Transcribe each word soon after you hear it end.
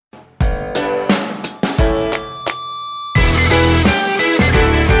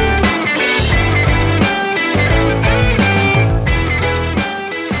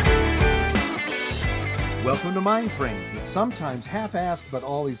to Mind Frames, the sometimes half-assed but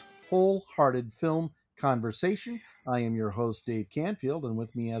always wholehearted film conversation. I am your host, Dave Canfield, and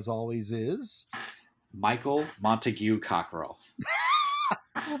with me, as always, is... Michael Montague Cockerell.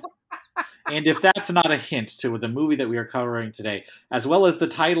 And if that's not a hint to the movie that we are covering today, as well as the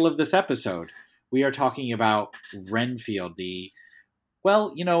title of this episode, we are talking about Renfield,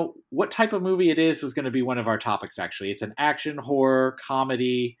 what type of movie it is going to be one of our topics, actually. It's an action, horror,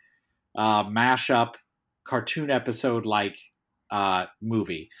 comedy, mashup, cartoon episode-like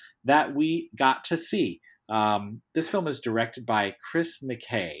movie that we got to see. This film is directed by Chris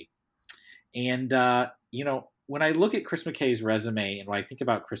McKay. And, when I look at Chris McKay's resume and when I think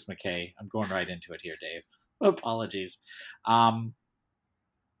about Chris McKay, I'm going right into it here, Dave. Apologies. The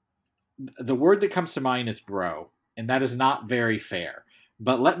word that comes to mind is bro, and that is not very fair.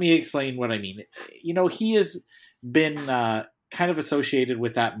 But let me explain what I mean. He has been kind of associated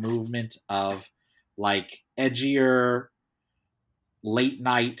with that movement of like edgier, late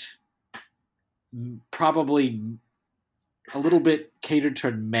night, probably a little bit catered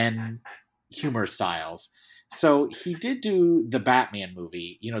to men humor styles. So he did do the Batman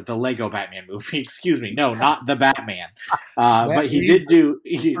movie, the Lego Batman movie. Excuse me. No, not the Batman. But he did do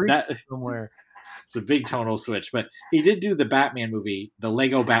that somewhere. It's a big tonal switch, but he did do the Batman movie, the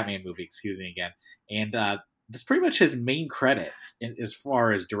Lego Batman movie, excuse me again. And that's pretty much his main credit as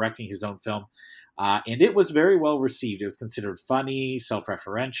far as directing his own film. And it was very well received. It was considered funny,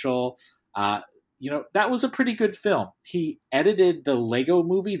 self-referential. That was a pretty good film. He edited the Lego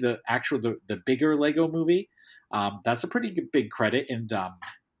movie, the bigger Lego movie. That's a pretty big credit. And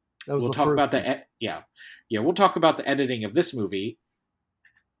we'll talk about we'll talk about the editing of this movie.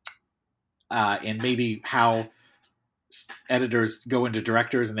 And maybe how editors go into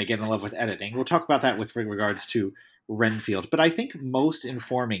directors and they get in love with editing. We'll talk about that with regards to Renfield. But I think most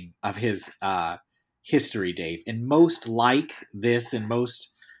informing of his history, Dave, and most like this and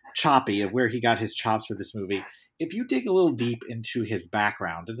most choppy of where he got his chops for this movie, if you dig a little deep into his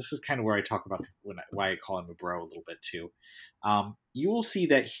background, and this is kind of where I talk about why I call him a bro a little bit too, you will see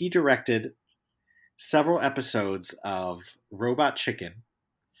that he directed several episodes of Robot Chicken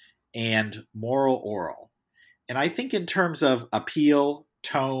and Moral Oral. And I think in terms of appeal,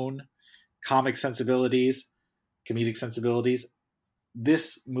 tone, comedic sensibilities,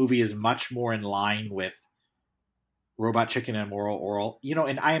 this movie is much more in line with Robot Chicken and Moral Oral.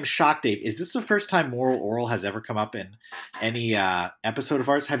 And I am shocked, Dave. Is this the first time Moral Oral has ever come up in any episode of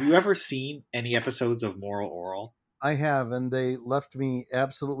ours? Have you ever seen any episodes of Moral Oral? I have, and they left me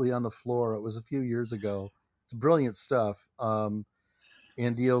absolutely on the floor. It was a few years ago. It's brilliant stuff.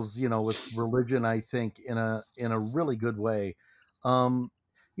 And deals, with religion, I think, in a really good way.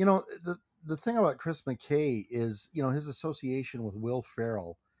 The thing about Chris McKay is, his association with Will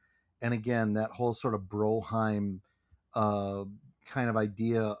Ferrell, and again, that whole sort of Broheim kind of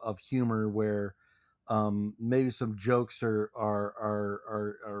idea of humor where maybe some jokes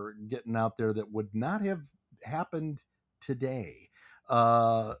are getting out there that would not have happened today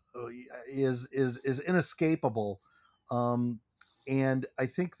is inescapable. And I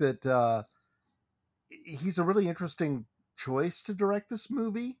think that he's a really interesting choice to direct this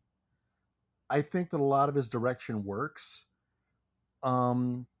movie. I think that a lot of his direction works.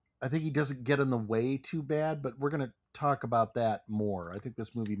 I think he doesn't get in the way too bad, but we're going to talk about that more. I think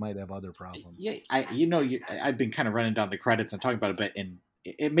this movie might have other problems. Yeah, I've been kind of running down the credits and talking about it a bit, and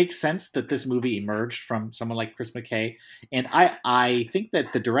it makes sense that this movie emerged from someone like Chris McKay. And I think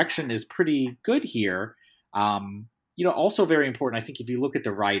that the direction is pretty good here. Also very important, I think if you look at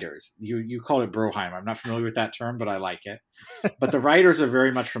the writers, you called it Broheim. I'm not familiar with that term, but I like it. But the writers are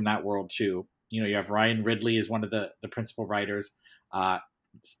very much from that world too. You have Ryan Ridley as one of the principal writers.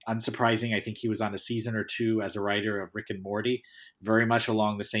 Unsurprising, I think he was on a season or two as a writer of Rick and Morty, very much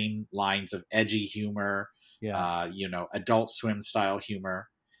along the same lines of edgy humor, Adult Swim style humor,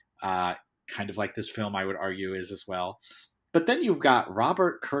 kind of like this film, I would argue, is as well. But then you've got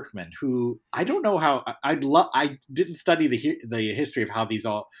Robert Kirkman, who I don't know how I didn't study the history of how these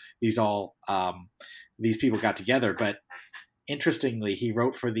people got together, but interestingly, he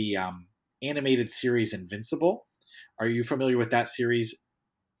wrote for the animated series Invincible. Are you familiar with that series,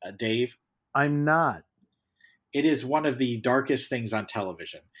 Dave? I'm not. It is one of the darkest things on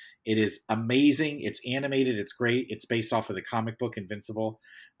television. It is amazing. It's animated. It's great. It's based off of the comic book Invincible.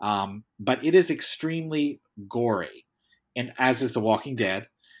 But it is extremely gory, and as is The Walking Dead.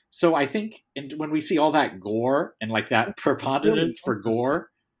 So I think when we see all that gore and like that preponderance for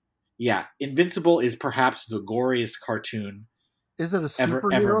gore, yeah, Invincible is perhaps the goriest cartoon is it a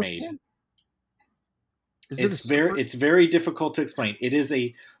ever made. Thing? Is it a super? It's very difficult to explain. It is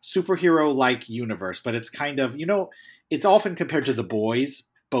a superhero like universe, but it's kind of, it's often compared to The Boys,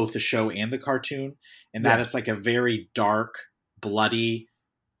 both the show and the cartoon, and that Yeah. it's like a very dark, bloody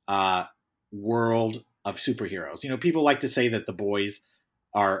uh, world of superheroes. People like to say that The Boys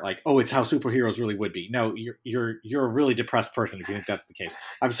are like, oh, it's how superheroes really would be. No, you're a really depressed person if you think that's the case.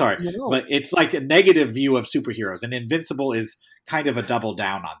 I'm sorry, You know, but it's like a negative view of superheroes, and Invincible is kind of a double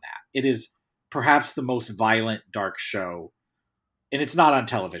down on that. It is perhaps the most violent, dark show, and it's not on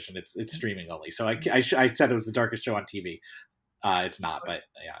television. It's streaming only. So I said it was the darkest show on TV. It's not, but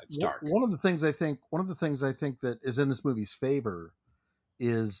yeah, it's dark. one of the things I think that is in this movie's favor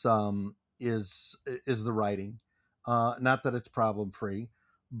is the writing. Not that it's problem free,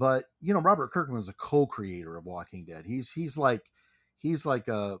 but Robert Kirkman is a co-creator of Walking Dead. He's like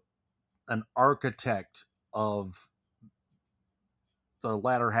an architect of the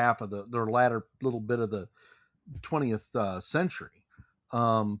latter half of the latter little bit of the 20th century,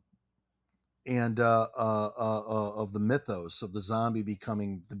 and of the mythos of the zombie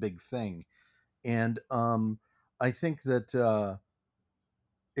becoming the big thing. And I think that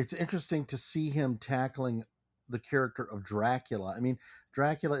it's interesting to see him tackling the character of Dracula. I mean,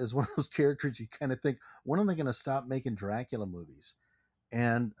 Dracula is one of those characters you kind of think, when are they going to stop making Dracula movies?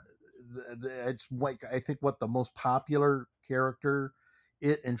 And it's like, I think what the most popular character,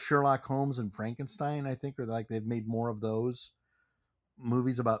 it and Sherlock Holmes and Frankenstein, I think, are like, they've made more of those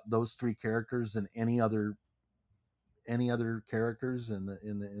movies about those three characters than any other characters in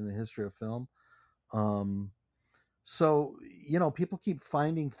the history of film. So people keep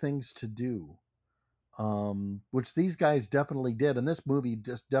finding things to do, which these guys definitely did, and this movie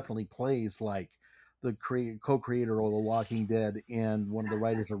just definitely plays like the co-creator of The Walking Dead and one of the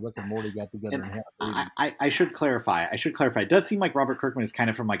writers of Rick and Morty got together And and had a baby. I should clarify. It does seem like Robert Kirkman is kind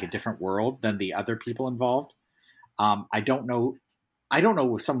of from like a different world than the other people involved. I don't know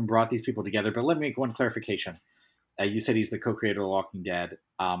if someone brought these people together, but let me make one clarification. You said he's the co-creator of Walking Dead.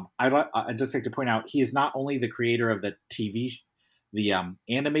 I'd just like to point out he is not only the creator of the the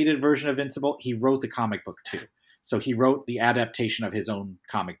animated version of Invincible. He wrote the comic book too. So he wrote the adaptation of his own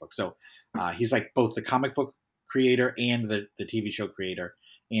comic book. So he's like both the comic book creator and the TV show creator.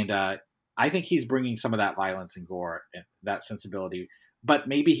 And I think he's bringing some of that violence and gore and that sensibility. But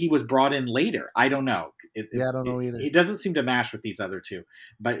maybe he was brought in later. I don't know. I don't know either. He doesn't seem to mash with these other two,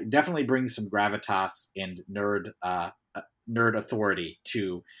 but definitely brings some gravitas and nerd authority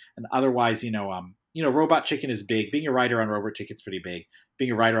to an otherwise, Robot Chicken is big. Being a writer on Robot Chicken's pretty big.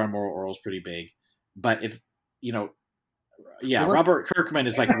 Being a writer on Moral Oral's pretty big. But it's, Robert Kirkman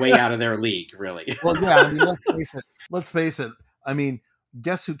is like way out of their league, really. Well, yeah, I mean, let's face it. I mean,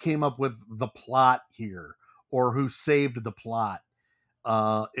 guess who came up with the plot here, or who saved the plot?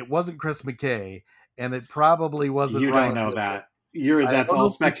 It wasn't Chris McKay, and it probably wasn't. You don't know that. That's all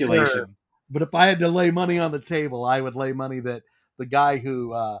speculation. Sure, but if I had to lay money on the table, I would lay money that the guy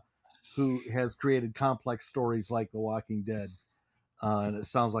who has created complex stories like The Walking Dead, and it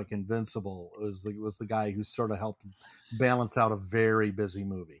sounds like Invincible, was the guy who sort of helped balance out a very busy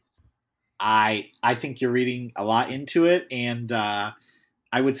movie. I think you're reading a lot into it, and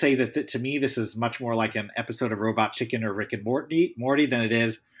I would say that to me, this is much more like an episode of Robot Chicken or Rick and Morty than it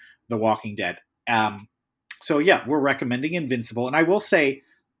is The Walking Dead. So yeah, we're recommending Invincible. And I will say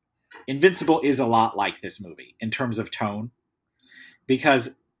Invincible is a lot like this movie in terms of tone,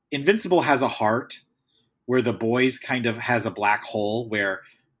 because Invincible has a heart where The Boys kind of has a black hole where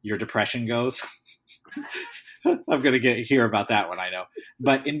your depression goes. I'm going to hear about that one, I know.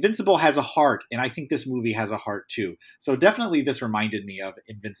 But Invincible has a heart, and I think this movie has a heart too. So definitely this reminded me of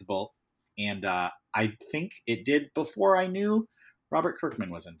Invincible, and I think it did before I knew Robert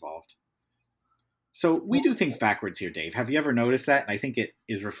Kirkman was involved. So we do things backwards here, Dave. Have you ever noticed that? And I think it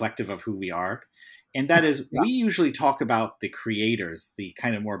is reflective of who we are. And that is, we usually talk about the creators, the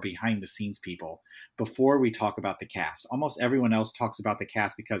kind of more behind the scenes people, before we talk about the cast. Almost everyone else talks about the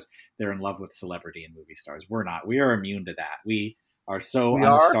cast because they're in love with celebrity and movie stars. We're not. We are immune to that. We are so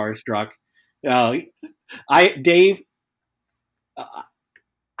unstarstruck. Dave,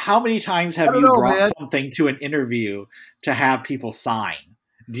 how many times have you brought something to an interview to have people sign?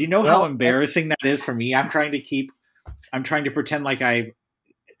 Do you know how embarrassing that is for me? I'm trying to pretend like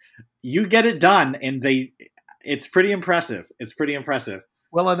you get it done, and it's pretty impressive. It's pretty impressive.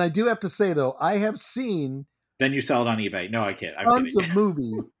 Well, and I do have to say though, I have seen. Then you sell it on eBay. No, I can't. Tons of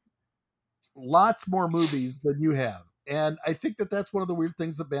movies, lots more movies than you have, and I think that's one of the weird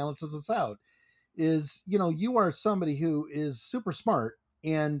things that balances us out. Is you are somebody who is super smart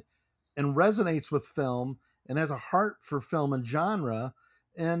and resonates with film and has a heart for film and genre,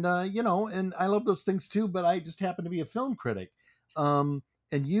 and and I love those things too. But I just happen to be a film critic, and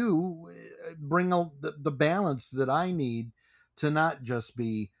you bring the balance that I need to not just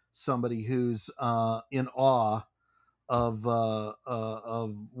be somebody who's in awe of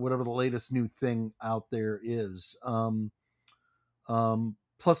whatever the latest new thing out there is.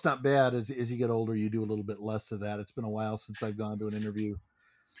 Plus, not bad as you get older, you do a little bit less of that. It's been a while since I've gone to an interview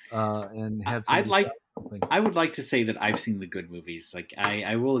and had I'd somebody like. tell me something. I would like to say that I've seen the good movies. Like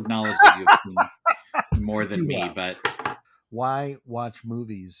I will acknowledge that you have seen more than You me, have. but Why watch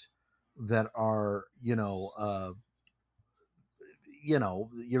movies that are you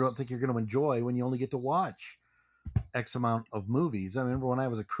don't think you're going to enjoy when you only get to watch X amount of movies? I remember when I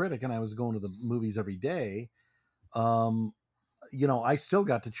was a critic and I was going to the movies every day. Um, I still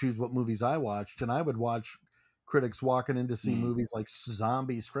got to choose what movies I watched, and I would watch critics walking in to see hmm. movies like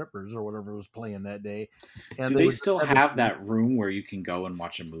Zombie Strippers or whatever was playing that day, and Do they they would just still have this. have that room where you can go and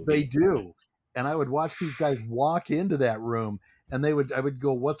watch a They movie? do, and I would watch these guys walk into that room, and I would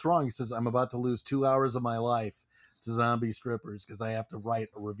go, "What's wrong?" He says, "I'm about to lose 2 hours of my life to Zombie Strippers because I have to write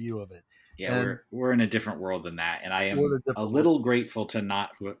a review of it," Yeah, and we're in a different world than that, and I what am a a different world. little grateful to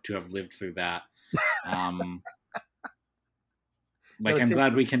not to have lived through that. Um, Got like to I'm take.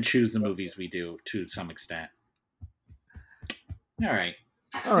 glad we can choose the movies we do to some extent. All right,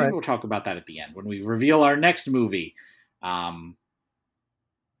 All maybe right. we'll talk about that at the end when we reveal our next movie. Um,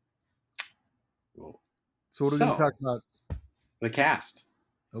 So what are we going to talk so about? the cast.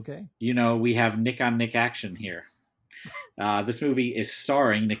 Okay. We have Nick on Nick action here. This movie is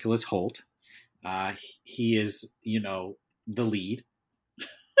starring Nicholas Holt. He is, the lead.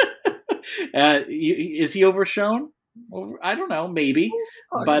 Is he overshown? I don't know, maybe,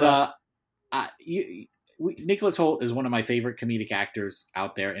 Talk but about. Nicholas Holt is one of my favorite comedic actors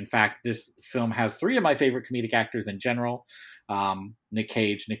out there. In fact, this film has three of my favorite comedic actors in general: Nick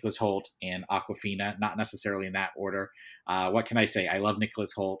Cage, Nicholas Holt, and Aquafina. Not necessarily in that order. What can I say? I love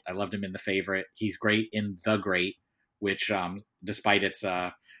Nicholas Holt. I loved him in The Favorite. He's great in The Great, which, despite its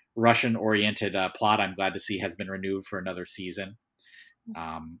Russian-oriented plot, I'm glad to see has been renewed for another season.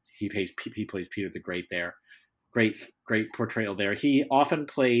 He plays Peter the Great there. Great portrayal there. He often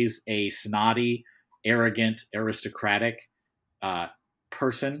plays a snotty, arrogant, aristocratic uh,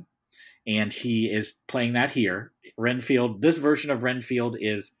 person, and he is playing that here. Renfield. This version of Renfield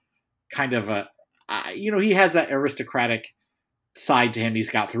is kind of he has that aristocratic side to him. He's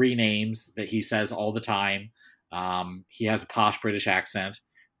got three names that he says all the time. He has a posh British accent.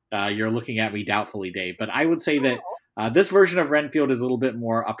 You're looking at me doubtfully, Dave, but I would say that this version of Renfield is a little bit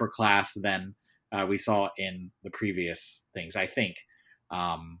more upper class than we saw in the previous things, I think.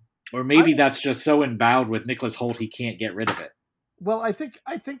 Or I, maybe that's just so endowed with Nicholas Holt he can't get rid of it. well, I think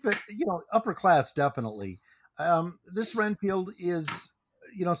that upper class definitely. This Renfield is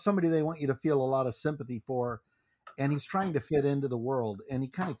somebody they want you to feel a lot of sympathy for, and he's trying to fit into the world, and he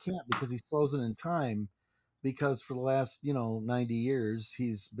kind of can't because he's frozen in time, because for the last 90 years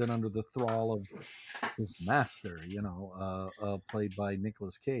he's been under the thrall of his master, played by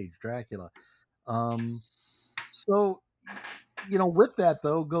Nicolas Cage, Dracula. Um, so with that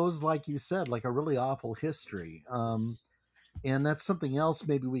though goes, like you said, like a really awful history. And that's something else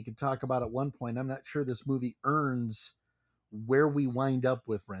maybe we could talk about at one point. I'm not sure this movie earns where we wind up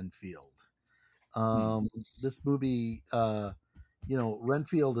with Renfield. Hmm. Um, this movie,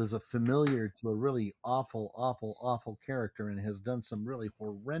 Renfield is a familiar to a really awful, awful, awful character and has done some really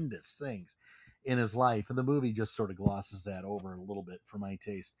horrendous things in his life. And the movie just sort of glosses that over a little bit for my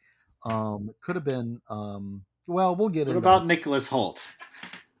taste. It could have been, well, we'll get What into her. about Nicholas Holt?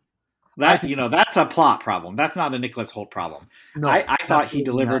 I That think, that's a plot problem. That's not a Nicholas Holt problem. no, I thought he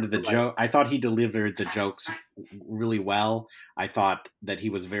absolutely not. delivered the You're right. joke. I thought he delivered the jokes really well. I thought that he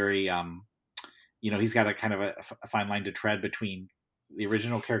was very, he's got a kind of a fine line to tread between the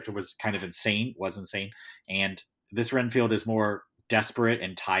original character was insane, and this Renfield is more desperate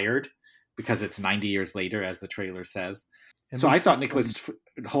and tired because it's 90 years later, as the trailer says. And So we've I seen thought some. Nicholas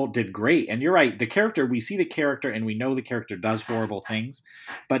Holt did great, and you're right. We see the character, and we know the character does horrible things,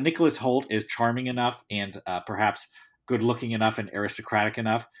 but Nicholas Holt is charming enough and perhaps good looking enough and aristocratic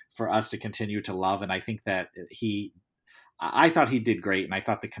enough for us to continue to love. And I think that I thought he did great, and I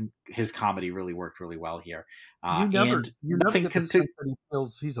thought his comedy really worked really well here. And You never nothing get the can to sense that he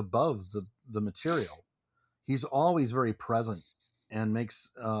feels he's above the material. He's always very present and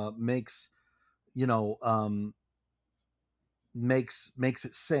you know um, makes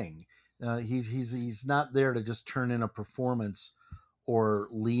it sing. He's not there to just turn in a performance or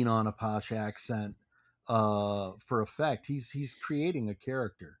lean on a posh accent for effect. He's creating a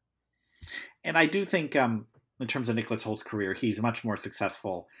character. and I do think in terms of Nicholas Holt's career, he's much more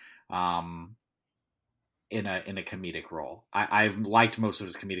successful um, in a comedic role. I've liked most of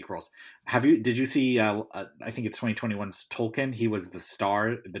his comedic roles. Did you see? I think it's 2021's Tolkien. He was the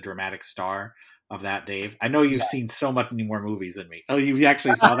star, the dramatic star of that. Dave, I know you've seen so much many more movies than me. Oh, you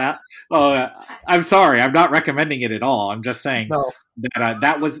actually saw that? Oh, I'm sorry. I'm not recommending it at all. I'm just saying No, that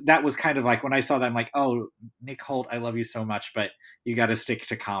that was kind of like when I saw that. I'm like, oh, Nick Holt, I love you so much, but you got to stick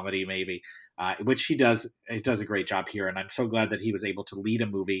to comedy, maybe. Which he does. He does a great job here, and I'm so glad that he was able to lead a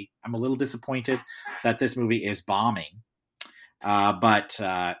movie. I'm a little disappointed that this movie is bombing, but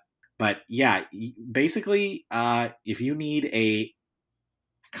yeah, basically, if you need a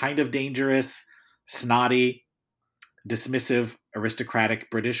kind of dangerous, snotty, dismissive,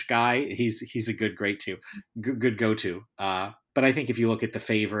 aristocratic British guy, he's a good go to. But I think if you look at The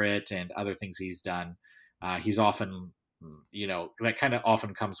Favorite and other things he's done, he's often, that kind of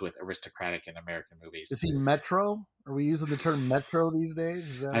often comes with aristocratic in American movies. is he Metro? Are we using the term Metro these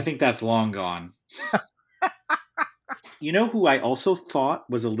days? I think that's long gone. You know who I also thought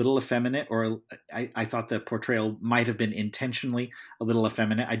was a little effeminate, or I thought the portrayal might have been intentionally a little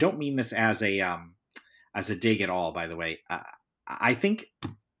effeminate. I don't mean this as a dig at all, by the way. I think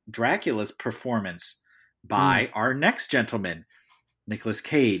Dracula's performance by our next gentleman, Nicolas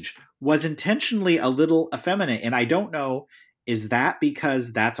Cage, was intentionally a little effeminate. And I don't know, is that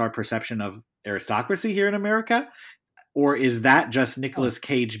because that's our perception of aristocracy here in America? Or is that just Nicolas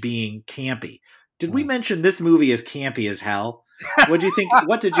Cage being campy? Did we mention this movie is campy as hell? What do you think?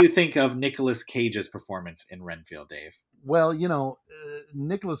 What did you think of Nicolas Cage's performance in Renfield, Dave? Well,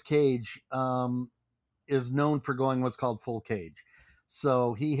 Nicolas Cage is known for going what's called full cage.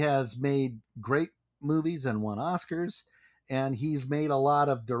 So he has made great movies and won Oscars, and he's made a lot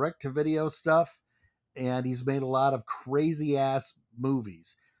of direct-to-video stuff, and he's made a lot of crazy-ass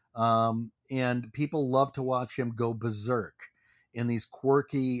movies. And people love to watch him go berserk in these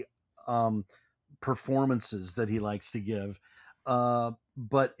quirky performances that he likes to give.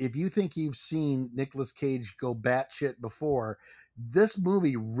 But if you think you've seen Nicolas Cage go batshit before, this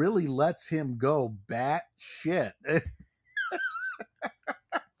movie really lets him go batshit.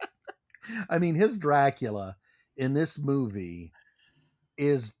 I mean, his Dracula in this movie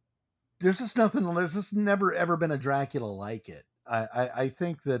is there's just never ever been a Dracula like it. I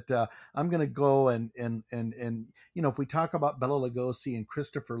think that I'm going to go and if we talk about Bela Lugosi and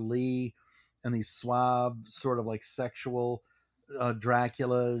Christopher Lee and these suave sort of like sexual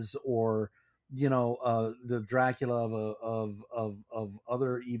Draculas, or the Dracula of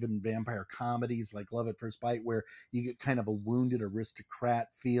other even vampire comedies like Love at First Bite, where you get kind of a wounded aristocrat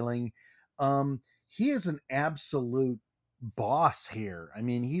feeling. He is an absolute boss here. I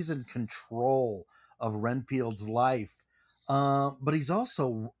mean, he's in control of Renfield's life. But he's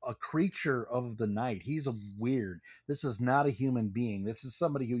also a creature of the night. He's a weird. This is not a human being. This is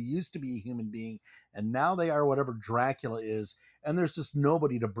somebody who used to be a human being, and now they are whatever Dracula is. And there's just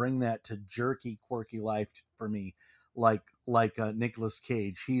nobody to bring that to jerky, quirky life for me, like Nicolas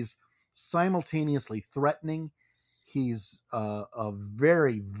Cage. He's simultaneously threatening. He's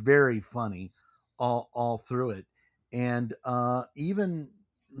very, very funny all through it, and even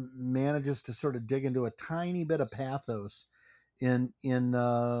manages to sort of dig into a tiny bit of pathos in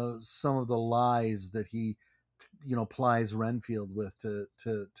some of the lies that he plies Renfield with to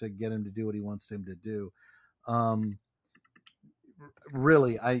get him to do what he wants him to do.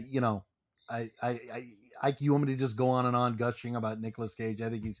 Really, you want me to just go on and on gushing about Nicolas Cage? I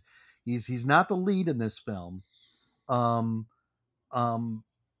think he's not the lead in this film,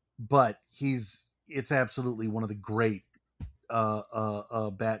 but it's absolutely one of the great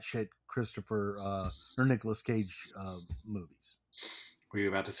batshit Christopher or Nicolas Cage movies. Were you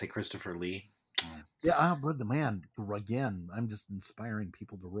about to say Christopher Lee? Oh. Yeah, but the man, again, I'm just inspiring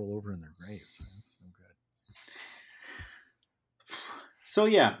people to roll over in their graves. That's so good. So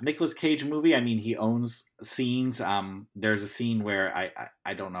yeah, Nicolas Cage movie. I mean, he owns scenes. There's a scene where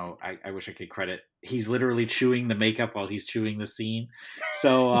I don't know. I wish I could credit. He's literally chewing the makeup while he's chewing the scene.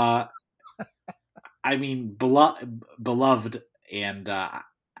 So I mean, beloved, and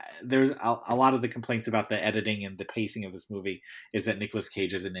there's a lot of the complaints about the editing and the pacing of this movie is that Nicolas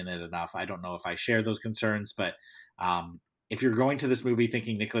Cage isn't in it enough. I don't know if I share those concerns, but if you're going to this movie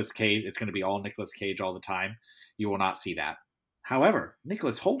thinking Nicolas Cage, it's going to be all Nicolas Cage all the time, you will not see that. However,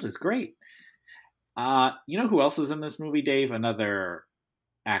 Nicholas Hoult is great. You know who else is in this movie, Dave? Another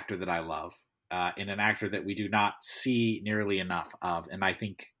actor that I love, and an actor that we do not see nearly enough of, and I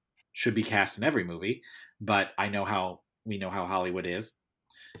think should be cast in every movie, but we know how Hollywood is.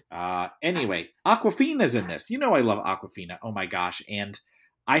 Anyway, Awkwafina's in this. You know I love Awkwafina. Oh my gosh. And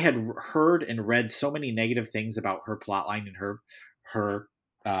I had heard and read so many negative things about her plotline and her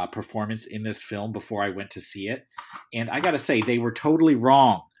performance in this film before I went to see it, and I gotta say they were totally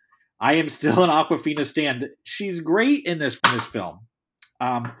wrong. I am still an Aquafina stan. She's great in this film.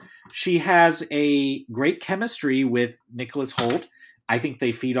 Um, she has a great chemistry with Nicholas Hoult. I think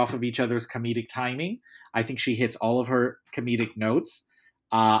they feed off of each other's comedic timing. I think she hits all of her comedic notes.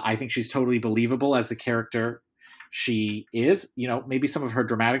 I think she's totally believable as the character she is. You know, maybe some of her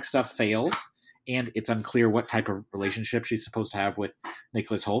dramatic stuff fails, and it's unclear what type of relationship she's supposed to have with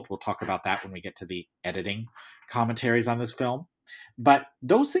Nicholas Hoult. We'll talk about that when we get to the editing commentaries on this film. But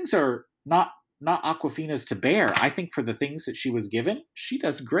those things are not Aquafina's to bear. I think for the things that she was given, she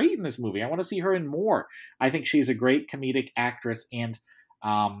does great in this movie. I want to see her in more. I think she's a great comedic actress, and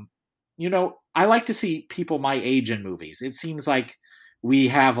I like to see people my age in movies. It seems like we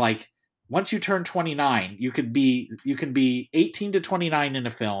have like once you turn 29, you can be 18 to 29 in a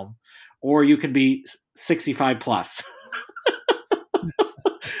film, or you can be 65 plus.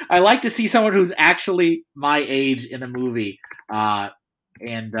 I like to see someone who's actually my age in a movie.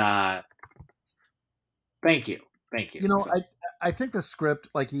 And Thank you. Thank you. You know, I think the script,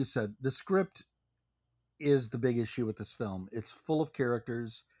 like you said, the script is the big issue with this film. It's full of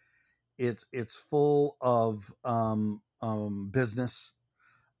characters. It's full of business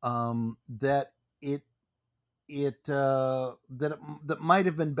that that might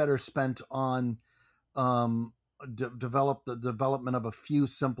have been better spent on develop the development of a few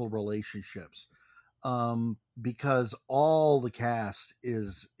simple relationships, because all the cast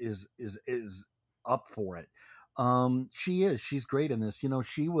is up for it. She's great in this. You know,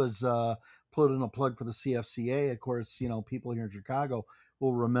 she was put in a plug for the CFCA. Of course, you know, people here in Chicago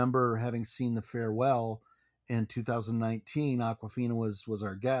will remember having seen The Farewell in 2019. Aquafina was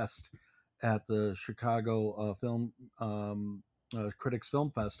our guest at the Chicago Critics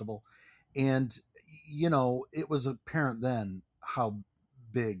Film Festival, and you know, it was apparent then how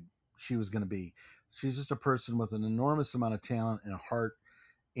big she was going to be. She's just a person with an enormous amount of talent and heart,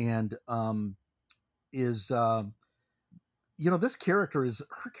 and is you know, this character is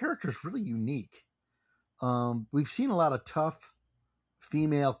her character is really unique. We've seen a lot of tough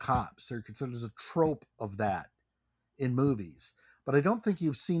female cops. They're considered as a trope of that in movies, but I don't think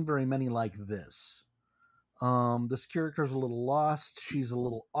you've seen very many like this. This character is a little lost. She's a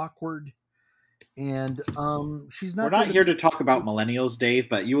little awkward, and she's We're not there not to here be. to talk about millennials, Dave,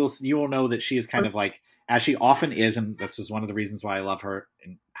 but you will know that she is kind of like, as she often is, and this is one of the reasons why I love her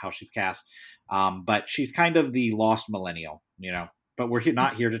and how she's cast. But she's kind of the lost millennial, you know. But we're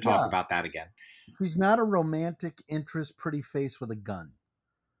not here to talk Yeah, about that again. she's not a romantic interest, pretty face with a gun.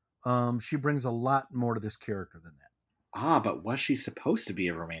 She brings a lot more to this character than that. But was she supposed to be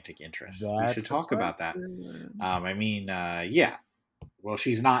a romantic interest? We should That's a talk about that. question. Yeah. Well,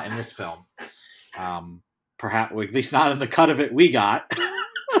 she's not in this film. Perhaps, well, at least not in the cut of it we got.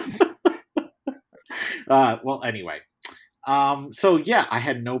 Well, anyway. So yeah, I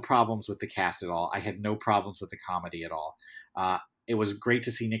had no problems with the cast at all. I had no problems with the comedy at all. It was great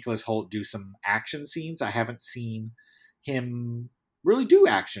to see Nicholas Hoult do some action scenes. I haven't seen him really do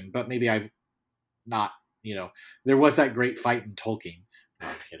action, but maybe I've not, there was that great fight in Tolkien. No,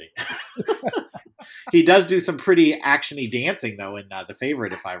 I'm kidding. He does do some pretty actiony dancing though in The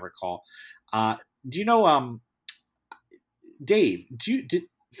Favorite, if I recall. Do you know, Dave?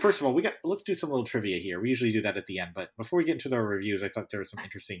 First of all, let's do some little trivia here. We usually do that at the end, but before we get into our reviews, I thought there were some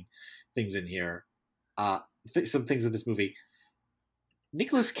interesting things in here. Some things with this movie.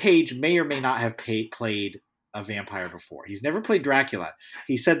 Nicolas Cage may or may not have played a vampire before. He's never played Dracula.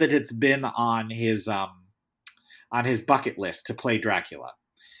 He said that it's been on his bucket list to play Dracula,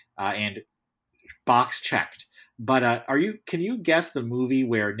 and box checked. But can you guess the movie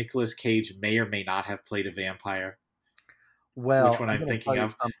where Nicolas Cage may or may not have played a vampire? Well, Which one I'm I'm going to thinking tell you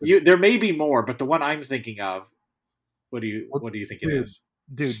of? something. There may be more, but the one I'm thinking of. What do Well, you think it dude, is?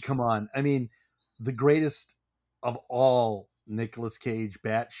 dude, come on. I mean, the greatest of all Nicolas Cage,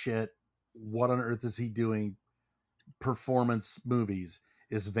 batshit, what on earth is he doing? Performance movies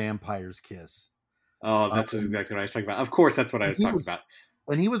is Vampire's Kiss. Oh, that's Um, exactly what I was talking about. Of course, that's what I and was he talking was about.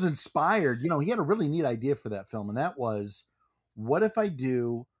 and he was inspired. You know, he had a really neat idea for that film, and that was, what if I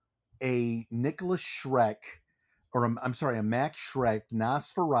do a Nicholas Shrek, or I'm sorry, a Max Shrek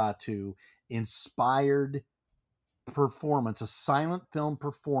Nosferatu inspired performance, a silent film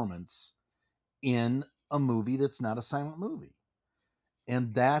performance in a movie that's not a silent movie,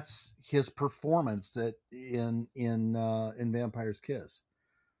 and that's his performance that in Vampire's Kiss.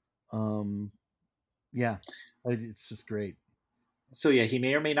 Um, yeah, it's just great. So yeah, he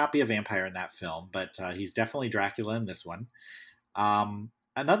may or may not be a vampire in that film, but he's definitely Dracula in this one.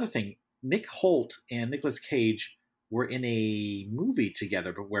 another thing, Nick Holt and Nicolas Cage were in a movie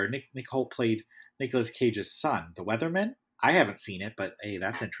together, but where Nick Holt played Nicolas Cage's son, The Weatherman. I haven't seen it, but hey,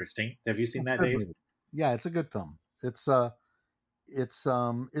 that's interesting. Have you seen It's a that, good Dave? movie. Yeah, it's a good film. It's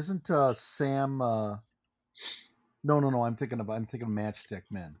isn't Sam no, I'm thinking of Matchstick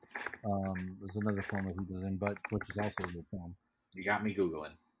Men. There's another film that he was in, but which is also a good film. You got me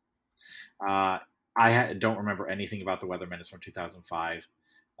googling. Don't remember anything about The Weatherman. It's from 2005.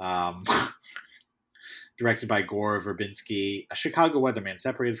 Um, directed by Gore Verbinski, a Chicago weatherman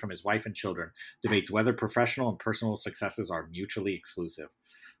separated from his wife and children debates whether professional and personal successes are mutually exclusive.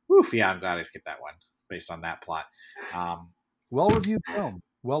 Woof, yeah, I'm glad I skipped that one based on that plot. Um, Well reviewed film,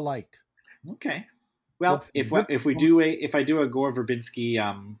 well liked. okay. Good Well, film. Good film. if I do a Gore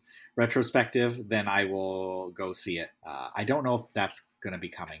Verbinski retrospective, then I will go see it. I don't know if that's going to be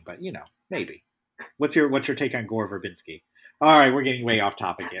coming, but maybe. What's your take on Gore Verbinski? All right, we're getting way off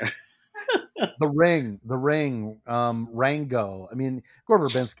topic here. The Ring, Rango. I mean, Gore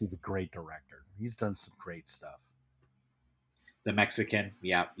Verbinski's a great director. He's done some great stuff. The Mexican,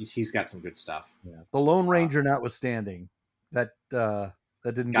 yeah, he's got some good stuff. Yeah. The Lone Ranger notwithstanding, that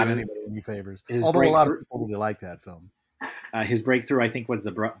didn't Got do anybody any favors. his Although a lot of breakthrough. people really like that film. His breakthrough, I think, was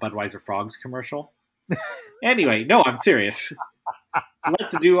the Budweiser Frogs commercial. Anyway, no, I'm serious.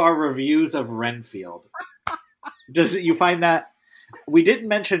 Let's do our reviews of Renfield. Does you find that we didn't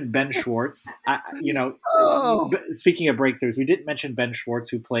mention Ben Schwartz? Speaking of breakthroughs, we didn't mention Ben Schwartz,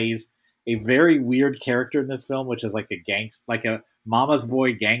 who plays a very weird character in this film, which is like like a mama's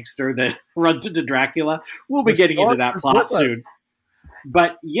boy gangster that runs into Dracula. We'll be getting into that plot soon.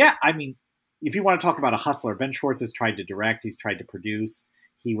 But yeah, I mean, if you want to talk about a hustler, Ben Schwartz has tried to direct, he's tried to produce.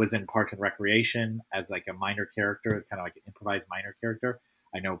 He was in Parks and Recreation as like a minor character, kind of like an improvised minor character.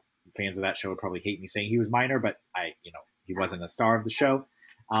 I know fans of that show would probably hate me saying he was minor, but he wasn't a star of the show.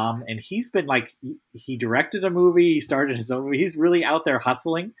 And he's been like, he directed a movie, he started his own movie. He's really out there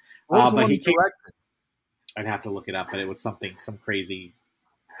hustling. But he directed. I'd have to look it up, but it was some crazy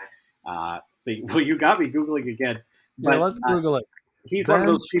thing. Well, you got me Googling again. But let's Google it. He's one of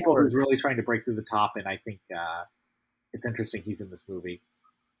those people who's really trying to break through the top, and I think it's interesting he's in this movie.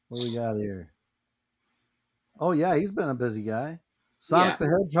 What do we got here? Oh, yeah, he's been a busy guy. Sonic the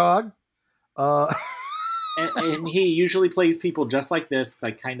Hedgehog. And he usually plays people just like this,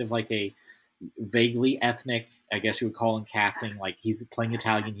 like kind of like a vaguely ethnic, I guess you would call in casting. Like he's playing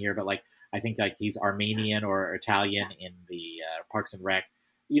Italian here, but like I think like he's Armenian or Italian in the Parks and Rec.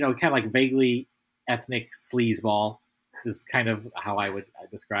 Kind of like vaguely ethnic sleazeball is kind of how I would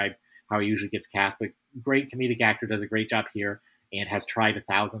describe how he usually gets cast. But great comedic actor, does a great job here, and has tried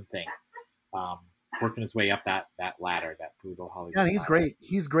 1,000 things, working his way up that ladder, that brutal Hollywood. Yeah, he's great.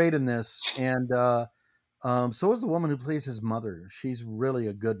 He's great in this, and so is the woman who plays his mother. She's really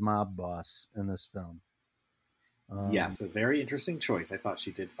a good mob boss in this film. Yes, a very interesting choice. I thought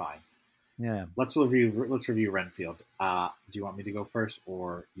she did fine. Yeah. Let's review Renfield. Do you want me to go first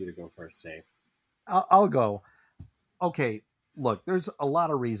or you to go first, Dave? I'll go. Okay, look, there's a lot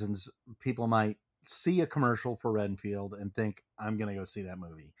of reasons people might see a commercial for Renfield and think, I'm going to go see that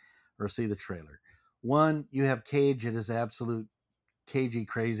movie or see the trailer. One, you have Cage at his absolute cagey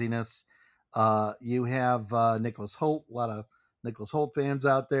craziness. You have Nicholas Holt, a lot of Nicholas Holt fans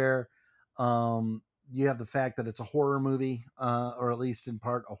out there. You have the fact that it's a horror movie, or at least in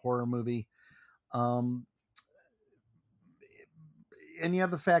part a horror movie. And you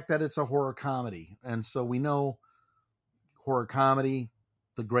have the fact that it's a horror comedy. And so we know horror comedy,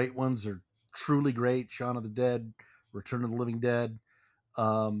 the great ones are truly great. Shaun of the Dead, Return of the Living Dead.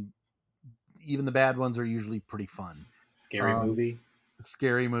 Even the bad ones are usually pretty fun. Scary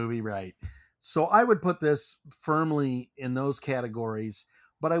movie, right. So I would put this firmly in those categories.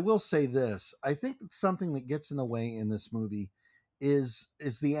 But I will say this. I think something that gets in the way in this movie is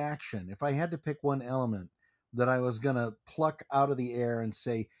the action. If I had to pick one element that I was going to pluck out of the air and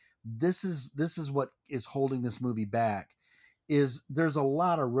say, this is what is holding this movie back, is there's a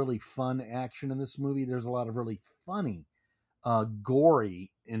lot of really fun action in this movie. There's a lot of really funny,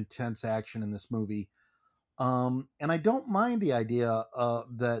 gory, intense action in this movie. And I don't mind the idea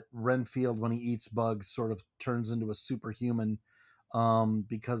that Renfield, when he eats bugs, sort of turns into a superhuman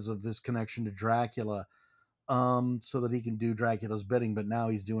because of his connection to Dracula, so that he can do Dracula's bidding, but now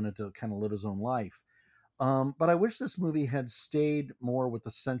he's doing it to kind of live his own life. But I wish this movie had stayed more with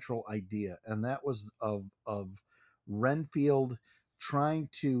the central idea, and that was of Renfield trying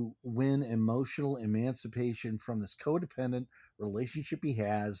to win emotional emancipation from this codependent relationship he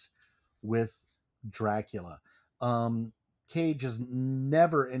has with Dracula. Cage is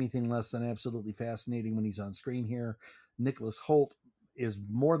never anything less than absolutely fascinating when he's on screen here. Nicholas Holt is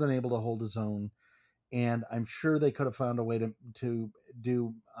more than able to hold his own. And I'm sure they could have found a way to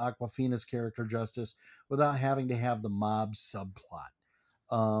do Aquafina's character justice without having to have the mob subplot,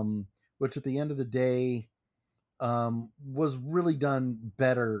 which at the end of the day was really done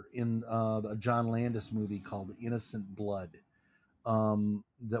better in a John Landis movie called Innocent Blood,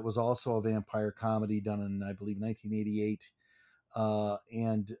 that was also a vampire comedy done in, I believe, 1988,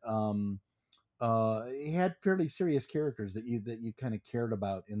 and it had fairly serious characters that you kind of cared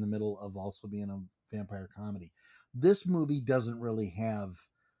about in the middle of also being a vampire comedy. This movie doesn't really have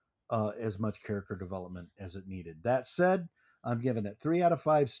as much character development as it needed. That said, I'm giving it 3 out of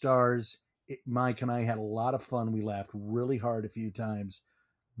 5 stars. Mike and I had a lot of fun. We laughed really hard a few times.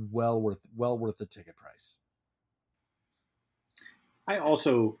 Well worth the ticket price. I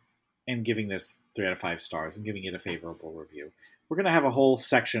also am giving this 3 out of 5 stars. I'm giving it a favorable review. We're going to have a whole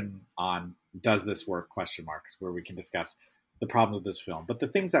section on does this work, question marks, where we can discuss the problems with this film. But the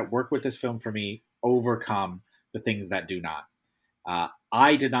things that work with this film for me overcome the things that do not.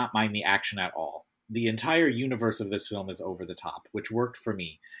 I did not mind the action at all. The entire universe of this film is over the top, which worked for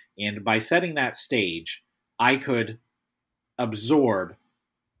me. And by setting that stage, I could absorb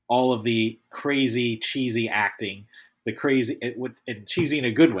all of the crazy, cheesy acting, and cheesy in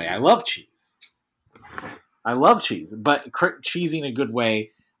a good way. I love cheese. But cheesy in a good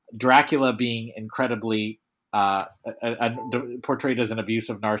way. Dracula being incredibly portrayed as an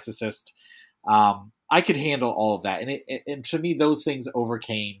abusive narcissist. I could handle all of that. And to me, those things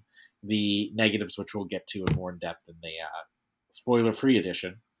overcame the negatives, which we'll get to in more in depth in the spoiler-free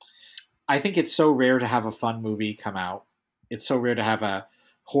edition. I think it's so rare to have a fun movie come out. It's so rare to have a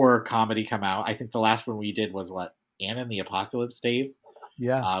horror comedy come out. I think the last one we did was Anna and the Apocalypse, Dave?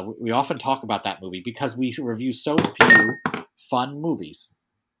 Yeah. We often talk about that movie because we review so few fun movies.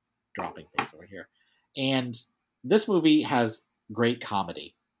 Dropping things over here. And this movie has great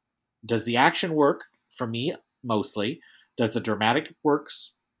comedy. Does the action work? For me, mostly. Does the dramatic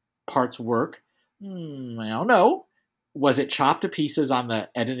parts work? I don't know. Was it chopped to pieces on the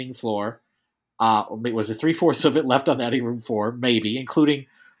editing floor? Was it 3/4 of it left on the editing room floor? Maybe, including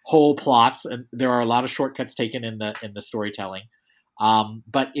whole plots. And there are a lot of shortcuts taken in the storytelling.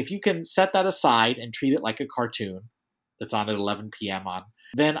 But if you can set that aside and treat it like a cartoon that's on at 11 p.m.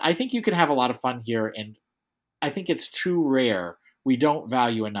 then I think you can have a lot of fun here. And I think it's too rare. We don't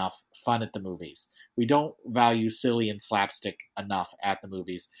value enough fun at the movies. We don't value silly and slapstick enough at the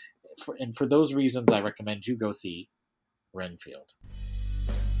movies. And for those reasons, I recommend you go see Renfield.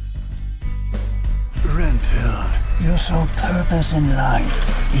 Renfield, your sole purpose in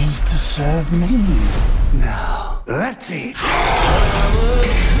life is to serve me. Now, let's eat.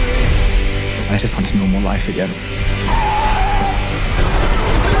 I just want a normal life again.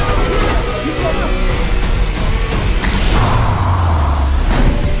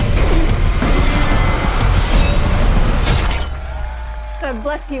 God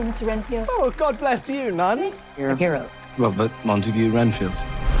bless you, Mr. Renfield. Oh, God bless you, nuns. You're a hero. Robert Montague Renfield.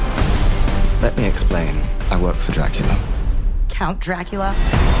 Let me explain. I work for Dracula. Count Dracula?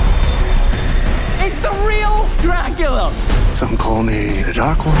 It's the real Dracula! Some call me the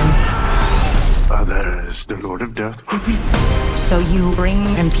Dark One. Others, the Lord of Death. So you bring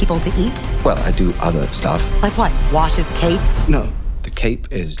in people to eat? Well, I do other stuff. Like what? Wash his cape? No, the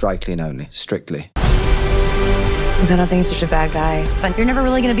cape is dry clean only, strictly. Look, I don't think he's such a bad guy. But you're never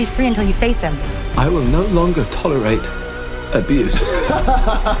really gonna be free until you face him. I will no longer tolerate abuse.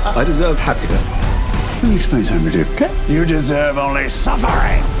 I deserve happiness. Let me explain something to you, okay? You deserve only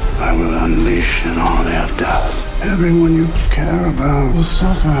suffering. I will unleash an army of death. Everyone you care about will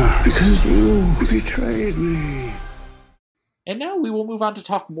suffer because you betrayed me. And now we will move on to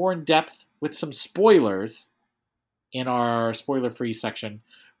talk more in depth with some spoilers in our spoiler-free section.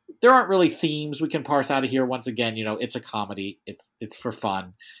 There aren't really themes we can parse out of here. Once again, it's a comedy. It's for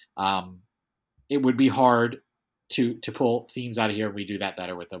fun. It would be hard to pull themes out of here. We do that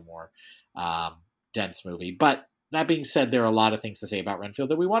better with a more dense movie. But that being said, there are a lot of things to say about Renfield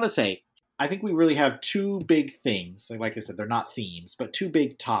that we want to say. I think we really have two big things. Like I said, they're not themes, but two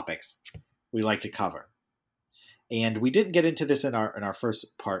big topics we like to cover. And we didn't get into this in our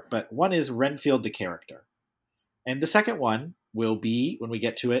first part, but one is Renfield the character. And the second one will be, when we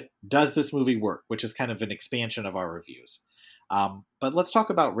get to it, does this movie work? Which is kind of an expansion of our reviews. But let's talk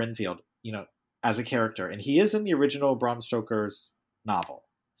about Renfield, as a character. And he is in the original Bram Stoker's novel.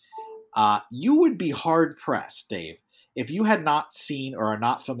 You would be hard-pressed, Dave, if you had not seen or are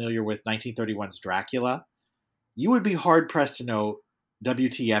not familiar with 1931's Dracula. You would be hard-pressed to know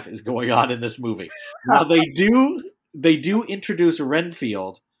WTF is going on in this movie. Now, they do introduce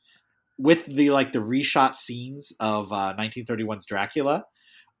Renfield with the reshot scenes of 1931's Dracula,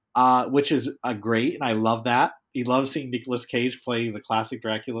 which is great, and I love that. He loves seeing Nicolas Cage play the classic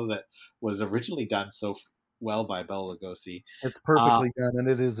Dracula that was originally done so well by Bela Lugosi. It's perfectly done, and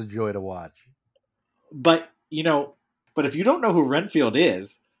it is a joy to watch. But but if you don't know who Renfield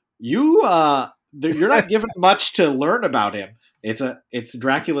is, you're not given much to learn about him. It's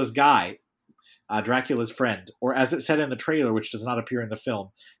Dracula's guy, Dracula's friend, or as it said in the trailer, which does not appear in the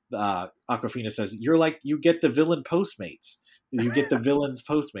film. Awkwafina says, you get the villain Postmates. You get the villain's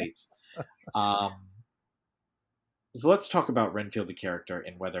Postmates. So let's talk about Renfield the character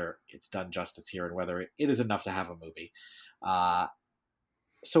and whether it's done justice here and whether it is enough to have a movie.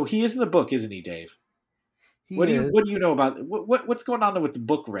 So he is in the book, isn't he, Dave? What do you know about what's going on with the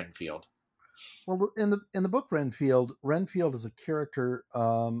book Renfield? Well, in the book Renfield is a character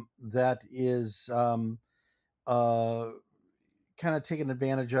that is kind of taken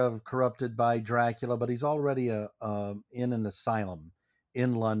advantage of, corrupted by Dracula, but he's already in an asylum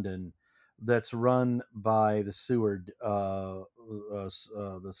in London that's run by the Seward, the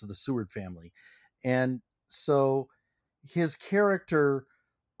Seward family, and so his character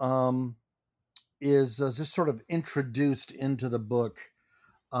is just sort of introduced into the book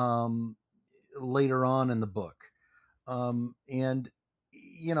later on in the book, and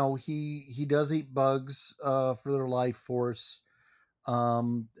he does eat bugs for their life force,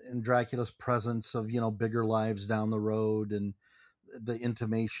 and Dracula's presence of bigger lives down the road, and the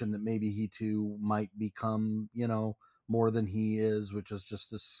intimation that maybe he too might become more than he is, which is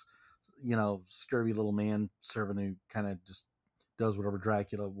just this scurvy little man servant who kind of just does whatever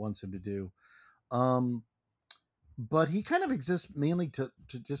Dracula wants him to do. But he kind of exists mainly to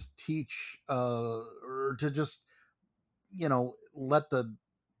just teach, or to just let the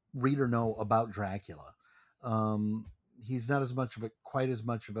reader know about Dracula. He's not quite as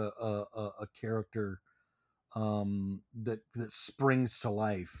much of a character that springs to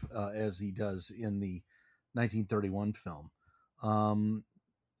life as he does in the 1931 film.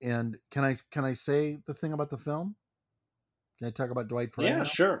 And can I say the thing about the film? Can I talk about Dwight Frye? Yeah, now?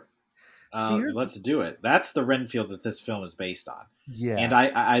 Sure. Let's do it. That's the Renfield that this film is based on. Yeah. And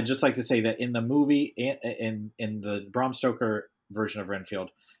I'd just like to say that in the movie, in the Bram Stoker version of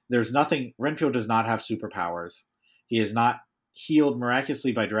Renfield, there's nothing. Renfield does not have superpowers. He is not healed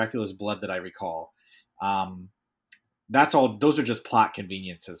miraculously by Dracula's blood that I recall. That's all. Those are just plot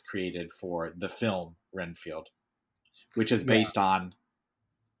conveniences created for the film Renfield, which is based on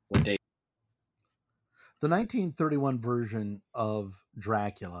what they. The 1931 version of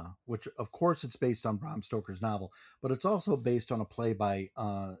Dracula, which of course it's based on Bram Stoker's novel, but it's also based on a play by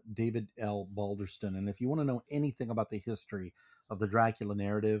David L. Balderston. And if you want to know anything about the history of the Dracula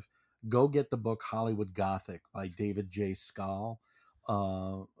narrative, go get the book Hollywood Gothic by David J. Skal.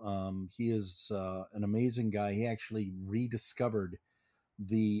 He is an amazing guy. He actually rediscovered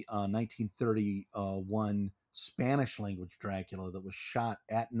the 1931 Spanish language Dracula that was shot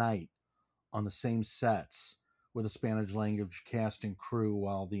at night on the same sets with a Spanish language cast and crew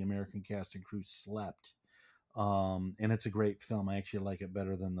while the American cast and crew slept. And it's a great film. I actually like it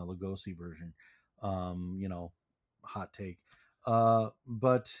better than the Lugosi version. Hot take.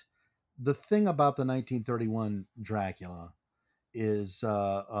 But the thing about the 1931 Dracula is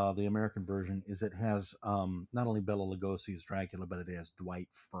the American version is it has not only Bela Lugosi's Dracula, but it has Dwight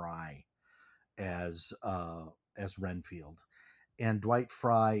Frye as Renfield. And Dwight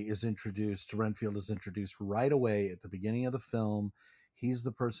Frye is introduced, Renfield is introduced right away at the beginning of the film. He's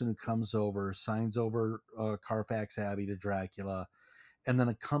the person who comes over, signs over Carfax Abbey to Dracula, and then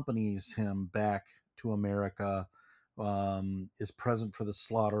accompanies him back to America, is present for the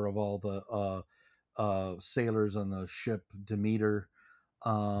slaughter of all the sailors on the ship Demeter,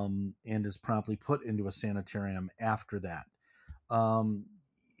 and is promptly put into a sanitarium after that.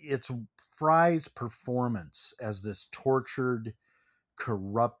 It's Frye's performance as this tortured,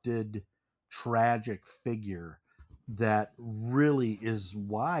 corrupted, tragic figure that really is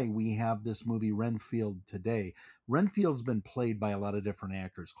why we have this movie Renfield today. Renfield's been played by a lot of different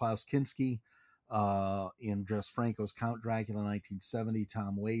actors. Klaus Kinski in Jess Franco's Count Dracula 1970,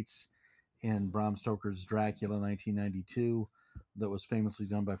 Tom Waits in Bram Stoker's Dracula 1992 that was famously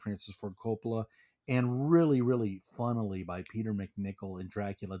done by Francis Ford Coppola, and really, really funnily by Peter MacNicol in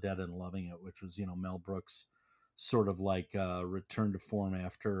Dracula Dead and Loving It, which was, Mel Brooks' sort of like return to form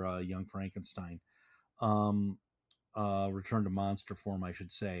after Young Frankenstein. Return to monster form, I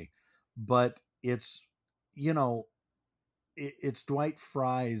should say. But it's, it's Dwight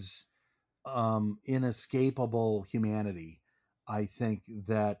Frye's inescapable humanity, I think,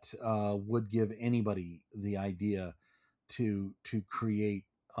 that would give anybody the idea to create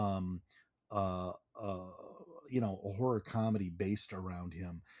a horror comedy based around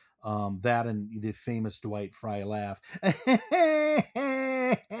him. That and the famous Dwight Fry laugh.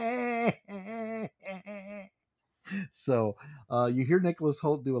 So you hear Nicholas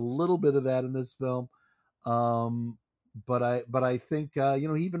Hoult do a little bit of that in this film, but I think he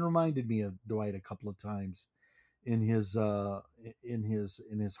even reminded me of Dwight a couple of times in his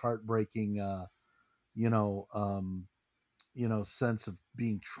heartbreaking sense of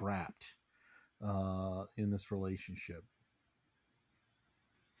being trapped in this relationship.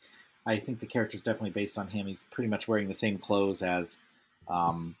 I think the character is definitely based on him. He's pretty much wearing the same clothes as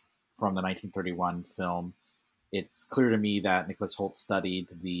from the 1931 film. It's clear to me that Nicholas Hoult studied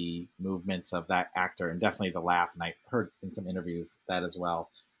the movements of that actor and definitely the laugh, and I heard in some interviews that as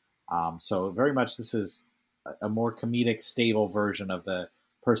well. So very much this is a more comedic, stable version of the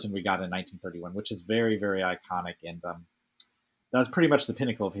person we got in 1931, which is very, very iconic, and that was pretty much the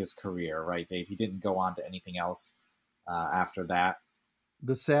pinnacle of his career, right, Dave? He didn't go on to anything else after that.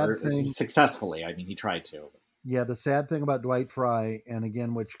 The sad thing, successfully, I mean, he tried to. Yeah, the sad thing about Dwight Fry, and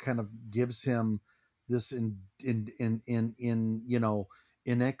again, which kind of gives him this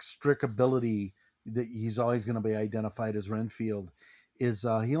inextricability that he's always going to be identified as Renfield, is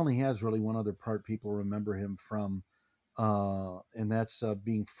he only has really one other part people remember him from, and that's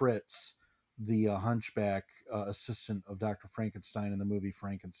being Fritz, the hunchback assistant of Dr. Frankenstein in the movie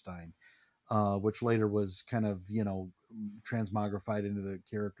Frankenstein, which later was kind of transmogrified into the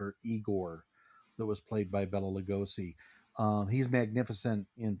character Igor that was played by Bela Lugosi. He's magnificent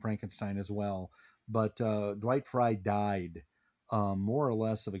in Frankenstein as well, but Dwight Fry died more or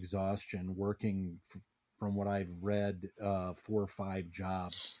less of exhaustion working from what I've read 4 or 5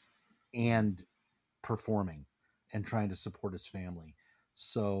 jobs and performing and trying to support his family.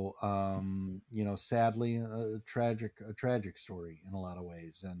 So sadly a tragic story in a lot of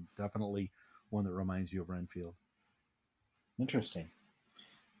ways, and definitely one that reminds you of Renfield. Interesting.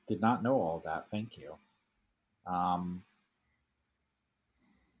 Did not know all that. Thank you.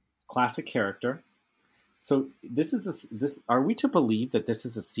 Classic character. So this are we to believe that this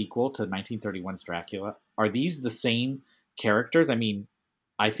is a sequel to 1931's Dracula? Are these the same characters? I mean,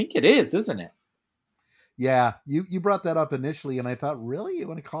 I think it is, isn't it? Yeah, you brought that up initially, and I thought, really, you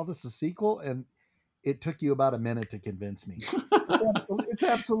want to call this a sequel? And it took you about a minute to convince me. It's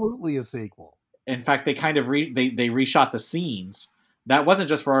absolutely a sequel. In fact, they kind of they reshot the scenes. That wasn't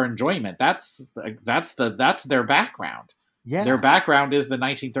just for our enjoyment. That's their background. Yeah, their background is the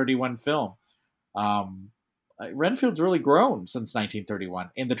 1931 film. Renfield's really grown since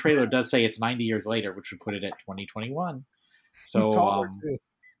 1931, and the trailer does say it's 90 years later, which would put it at 2021. So he's taller too.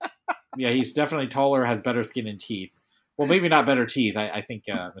 Yeah, he's definitely taller, has better skin and teeth. Well, maybe not better teeth. I think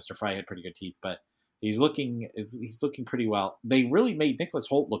Mr. Fry had pretty good teeth, but he's looking pretty well. They really made Nicholas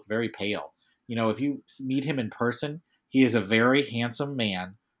Hoult look very pale. If you meet him in person, he is a very handsome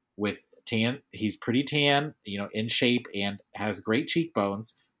man with tan. He's pretty tan, in shape, and has great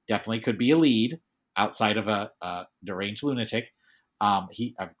cheekbones. Definitely could be a lead outside of a deranged lunatic. Of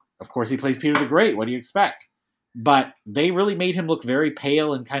course, he plays Peter the Great. What do you expect? But they really made him look very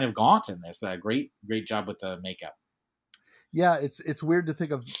pale and kind of gaunt in this. Great job with the makeup. Yeah, it's weird to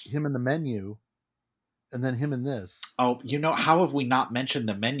think of him in The Menu and then him in this. Oh, how have we not mentioned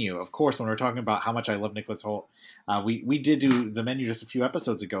The Menu? Of course, when we're talking about how much I love Nicholas Hoult, we did do The Menu just a few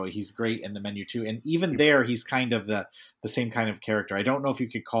episodes ago. He's great in The Menu too, and even there, he's kind of the same kind of character. I don't know if you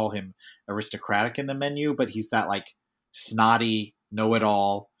could call him aristocratic in The Menu, but he's that like snotty,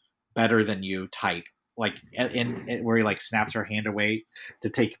 know-it-all, better than you type. Like in where he like snaps her hand away to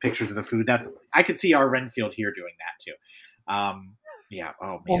take pictures of the food. I could see our Renfield here doing that too. Yeah.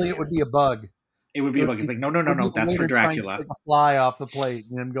 Oh man. Only it would be a bug. It would be a bug. It's like no. That's for Dracula. Take a fly off the plate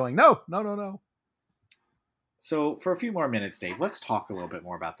and him going no. So for a few more minutes, Dave, let's talk a little bit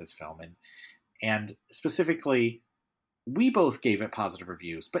more about this film and specifically, we both gave it positive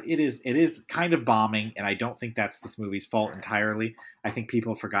reviews, but it is kind of bombing, and I don't think that's this movie's fault entirely. I think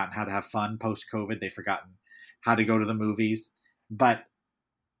people have forgotten how to have fun post-COVID. They've forgotten how to go to the movies. But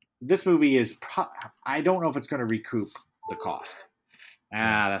this movie is I don't know if it's going to recoup the cost.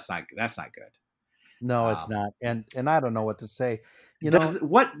 That's not good. No, it's not. And I don't know what to say. Does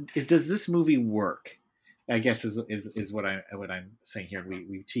this movie work? I guess is what I'm saying here.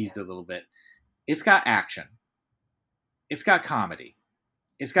 We teased a little bit. It's got action. It's got comedy.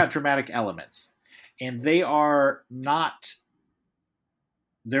 It's got dramatic elements. And they are not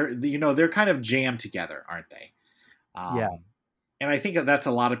they're kind of jammed together, aren't they? Yeah. And I think that's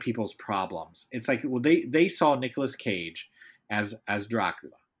a lot of people's problems. It's like, well, they saw Nicolas Cage as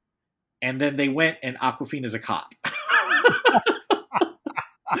Dracula. And then they went and Awkwafina's a cop.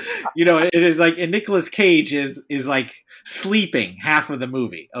 it is like, and Nicolas Cage is like sleeping half of the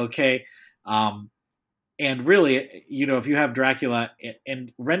movie. Okay. And really, if you have Dracula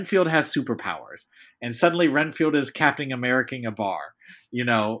and Renfield has superpowers, and suddenly Renfield is Captain Americaing a bar,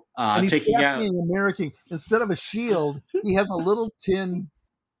 and he's taking out American. Instead of a shield, he has a little tin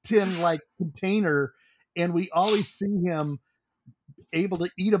like container, and we always see him able to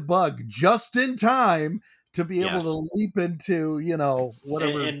eat a bug just in time to be able to leap into,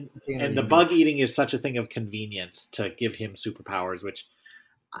 whatever. And the bug eating is such a thing of convenience to give him superpowers, which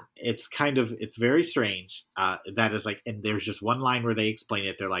it's very strange. That is like, and there's just one line where they explain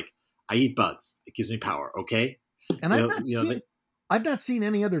it. They're like, I eat bugs. It gives me power. Okay. And I've not seen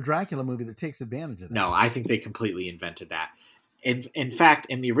any other Dracula movie that takes advantage of that. No, I think they completely invented that. In fact,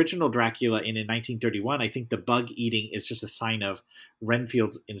 in the original Dracula in 1931, I think the bug eating is just a sign of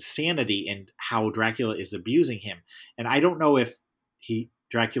Renfield's insanity and how Dracula is abusing him. And I don't know if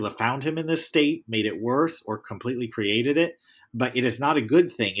Dracula found him in this state, made it worse, or completely created it, but it is not a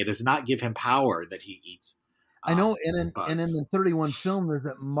good thing. It does not give him power that he eats. I know, and in the 31 film, there's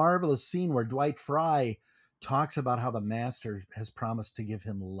that marvelous scene where Dwight Fry talks about how the master has promised to give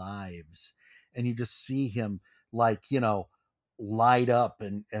him lives, and you just see him light up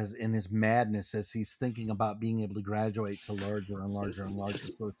and as in his madness as he's thinking about being able to graduate to larger and larger and larger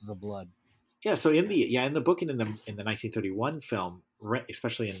sources of blood. Yeah, so in the book and in the 1931 film,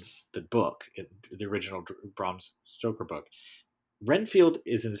 especially in the book, in the original Bram Stoker book, Renfield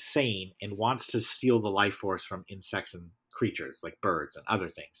is insane and wants to steal the life force from insects and creatures like birds and other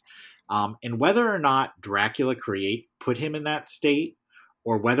things. And whether or not Dracula put him in that state,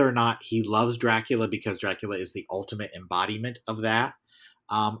 or whether or not he loves Dracula because Dracula is the ultimate embodiment of that,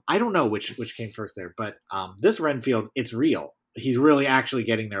 I don't know which came first there. But this Renfield, it's real. He's really actually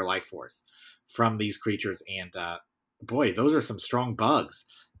getting their life force from these creatures. And boy, those are some strong bugs.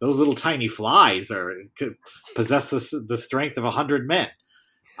 Those little tiny flies could possess the strength of 100 men.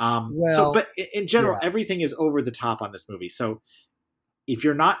 But in general, everything is over the top on this movie. So if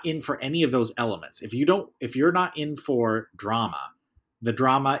you're not in for any of those elements, if you're not in for drama, the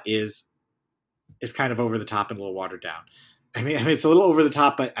drama is kind of over the top and a little watered down. I mean, it's a little over the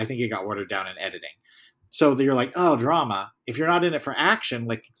top, but I think it got watered down in editing. So you're like, oh, drama. If you're not in it for action,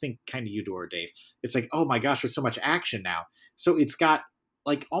 like think kind of you do or Dave, it's like, oh my gosh, there's so much action now. So it's got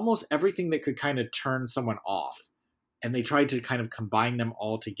like almost everything that could kind of turn someone off. And they tried to kind of combine them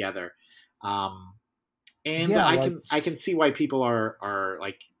all together. I can see why people are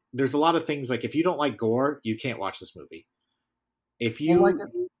like, there's a lot of things like if you don't like gore, you can't watch this movie. If you,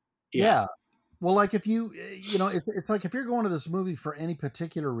 well, like if you, it's like if you're going to this movie for any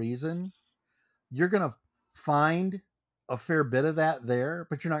particular reason, you're going to find a fair bit of that there,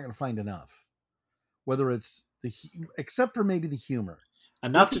 but you're not going to find enough. Whether it's except for maybe the humor.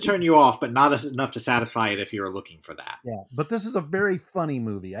 Enough to turn you off, but not enough to satisfy it if you're looking for that. Yeah, but this is a very funny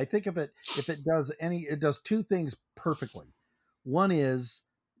movie. I think it does two things perfectly. One is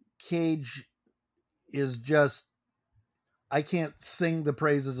Cage is just, I can't sing the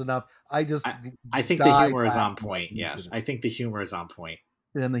praises enough. I think the humor is on point. Yes, I think the humor is on point.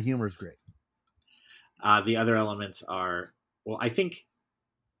 And the humor is great. The other elements are, well, I think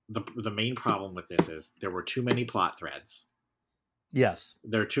the main problem with this is there were too many plot threads. Yes.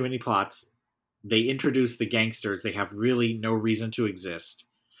 There are too many plots. They introduce the gangsters. They have really no reason to exist.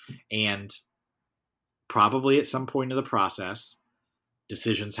 And probably at some point in the process,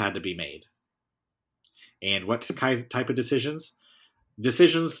 decisions had to be made. And what type of decisions?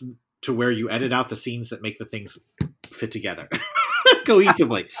 Decisions to where you edit out the scenes that make the things fit together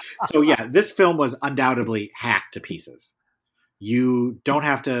cohesively. So yeah, this film was undoubtedly hacked to pieces. You don't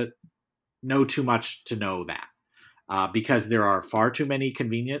have to know too much to know that. Because there are far too many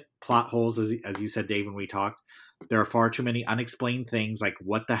convenient plot holes, as you said, Dave, when we talked. There are far too many unexplained things, like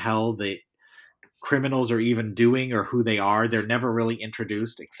what the hell the criminals are even doing or who they are. They're never really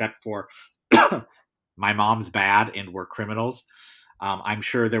introduced except for my mom's bad and we're criminals. I'm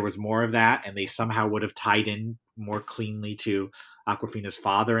sure there was more of that, and they somehow would have tied in more cleanly to Awkwafina's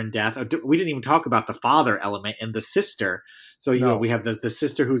father and death. We didn't even talk about the father element and the sister. So we have the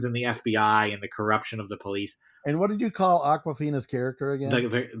sister who's in the FBI and the corruption of the police. And what did you call Awkwafina's character again?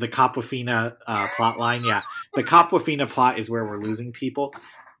 The Copwafina plot line. Yeah. The Copwafina plot is where we're losing people.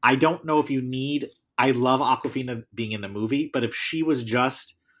 I don't know if you need, I love Awkwafina being in the movie, but if she was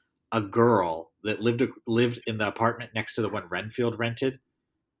just a girl that lived in the apartment next to the one Renfield rented,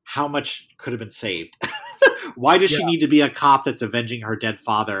 how much could have been saved? Why does she need to be a cop that's avenging her dead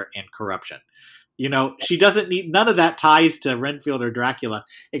father and corruption? She doesn't need, none of that ties to Renfield or Dracula,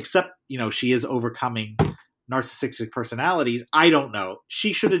 except, she is overcoming narcissistic personalities. I don't know.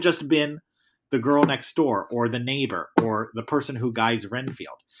 She should have just been the girl next door or the neighbor or the person who guides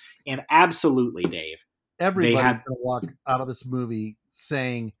Renfield. And absolutely, Dave, Everybody's going to walk out of this movie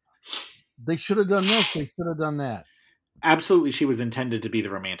saying they should have done this, they should have done that. Absolutely, she was intended to be the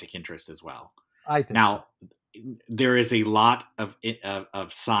romantic interest as well. I think now there is a lot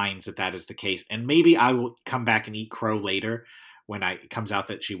of signs that is the case, and maybe I will come back and eat crow later when it comes out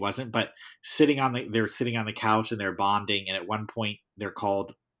that she wasn't. But they're sitting on the couch and they're bonding, and at one point they're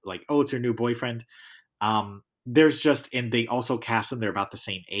called like, "Oh, it's your new boyfriend." There's just, and they also cast them. They're about the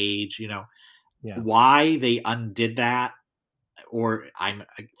same age, you know. Yeah. Why they undid that, or I'm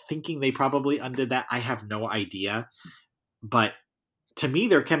thinking they probably undid that. I have no idea, but to me,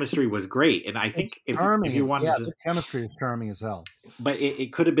 their chemistry was great, and I think if you wanted to, the chemistry is charming as hell. But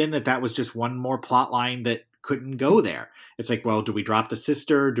it could have been that was just one more plot line that couldn't go there. It's like, well, do we drop the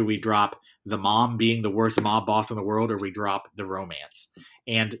sister? Do we drop the mom being the worst mob boss in the world, or we drop the romance?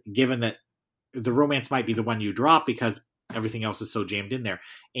 And given that the romance might be the one you drop because everything else is so jammed in there,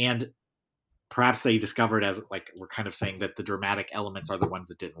 and perhaps they discovered, as like we're kind of saying, that the dramatic elements are the ones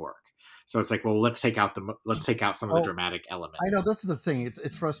that didn't work. So it's like, well, let's take out some of the dramatic elements. I know, that's the thing.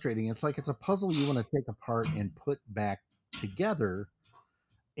 It's frustrating. It's like it's a puzzle you want to take apart and put back together,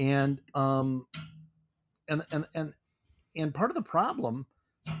 and part of the problem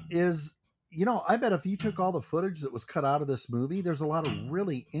is, you know, I bet if you took all the footage that was cut out of this movie, there's a lot of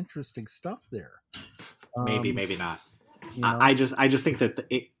really interesting stuff there. Maybe not. You know? I just think that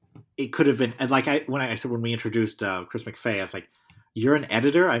it could have been, and like when we introduced Chris McFay, I was like, you're an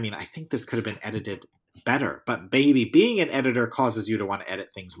editor? I mean, I think this could have been edited better, but maybe being an editor causes you to want to edit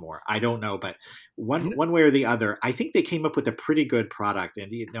things more. I don't know, but one way or the other, I think they came up with a pretty good product.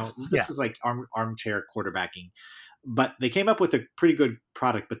 And, you know, this is like armchair quarterbacking, but they came up with a pretty good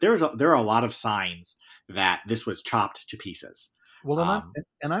product. But there are a lot of signs that this was chopped to pieces. Well, I'm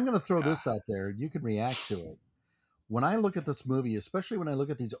going to throw this out there. You can react to it. When I look at this movie, especially when I look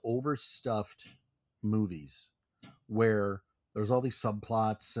at these overstuffed movies where there's all these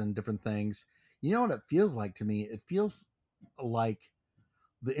subplots and different things, you know what it feels like to me? It feels like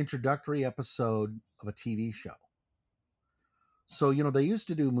the introductory episode of a TV show. So, you know, they used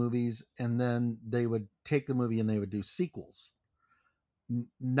to do movies and then they would take the movie and they would do sequels.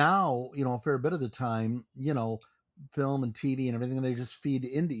 Now, you know, a fair bit of the time, you know, film and TV and everything, they just feed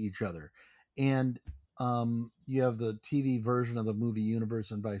into each other. And you have the TV version of the movie universe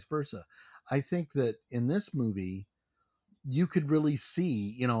and vice versa. I think that in this movie, you could really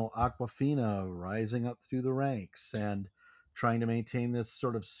see, you know, Awkwafina rising up through the ranks and trying to maintain this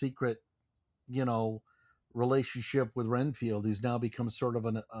sort of secret, you know, relationship with Renfield, who's now become sort of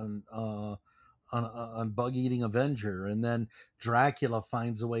an bug-eating Avenger. And then Dracula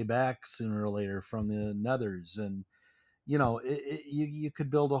finds a way back sooner or later from the Nethers. And, you know, you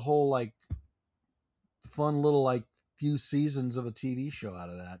could build a whole, like, fun little, like, few seasons of a TV show out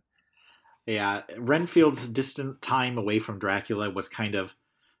of that. Yeah, Renfield's distant time away from Dracula was kind of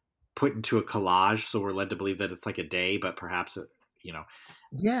put into a collage, so we're led to believe that it's like a day, but perhaps you know.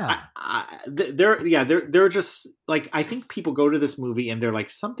 Yeah. They're just like, I think people go to this movie and they're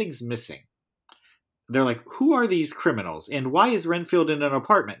like, something's missing. They're like, who are these criminals? And why is Renfield in an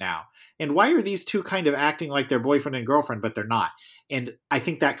apartment now? And why are these two kind of acting like they're boyfriend and girlfriend, but they're not? And I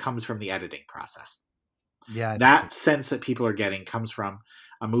think that comes from the editing process. Yeah. That sense that people are getting comes from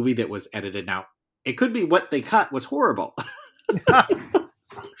a movie that was edited. Now, it could be what they cut was horrible.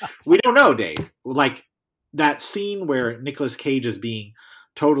 We don't know, Dave. Like that scene where Nicolas Cage is being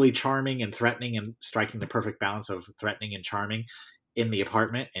totally charming and threatening and striking the perfect balance of threatening and charming in the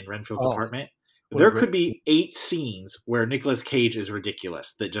apartment, in Renfield's apartment. There could be 8 scenes where Nicolas Cage is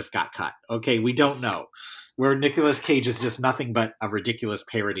ridiculous that just got cut. Okay, we don't know. Where Nicolas Cage is just nothing but a ridiculous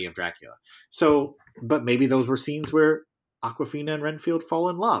parody of Dracula. So, but maybe those were scenes where Awkwafina and Renfield fall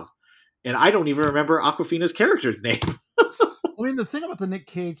in love. And I don't even remember Awkwafina's character's name. I mean, the thing about the Nick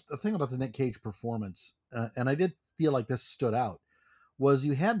Cage performance, and I did feel like this stood out, was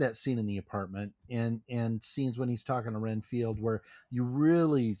you had that scene in the apartment and scenes when he's talking to Renfield where you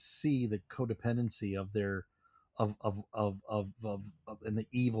really see the codependency of their of and the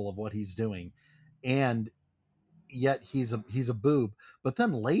evil of what he's doing, and yet he's a boob. But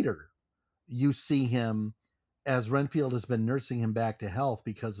then later you see him as Renfield has been nursing him back to health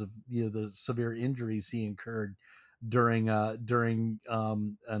because of, you know, the severe injuries he incurred during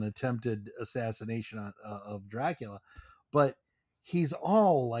an attempted assassination of Dracula. But he's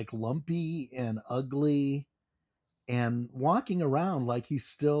all like lumpy and ugly and walking around like he's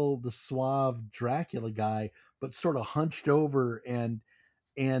still the suave Dracula guy, but sort of hunched over and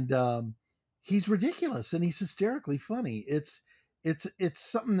he's ridiculous and he's hysterically funny. It's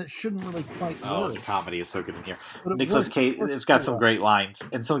something that shouldn't really quite Oh, work, the comedy is so good in here. but it Nicolas works. Cage, It works it's got so some well. great lines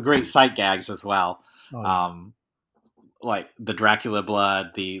and some great sight gags as well. Oh yeah. Like the Dracula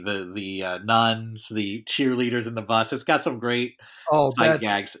blood, the nuns, the cheerleaders in the bus. It's got some great Oh, sight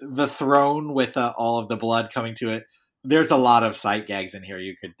gags. The throne with all of the blood coming to it. There's a lot of sight gags in here.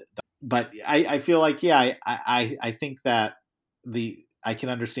 But I feel like I think that I can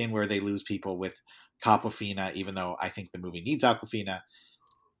understand where they lose people with Aquafina, even though I think the movie needs Aquafina.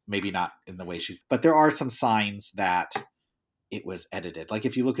 Maybe not in the way but there are some signs that it was edited. Like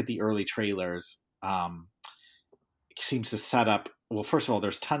if you look at the early trailers, it seems to set up. Well, first of all,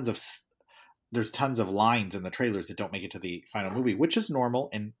 there's tons of lines in the trailers that don't make it to the final movie, which is normal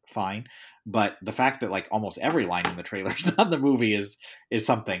and fine. But the fact that like almost every line in the trailers on the movie is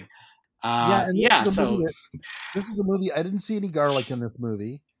something. Yeah, and So this is a movie. I didn't see any garlic in this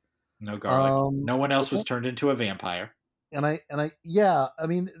movie. no garlic. No one else was turned into a vampire. And I yeah, I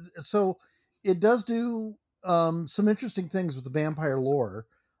mean, so it does do some interesting things with the vampire lore.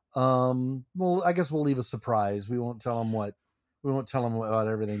 Well, I guess we'll leave a surprise. We won't tell them about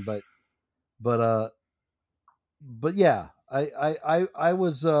everything, but yeah, I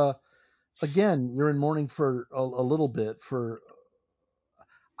was again, you're in mourning for a little bit for.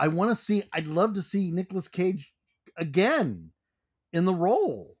 I'd love to see Nicolas Cage again in the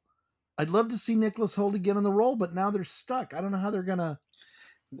role. I'd love to see Nicholas Hoult again in the role, but now they're stuck. I don't know how they're gonna.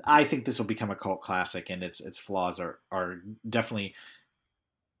 I think this will become a cult classic, and its flaws are definitely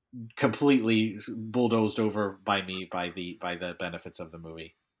completely bulldozed over by me by the benefits of the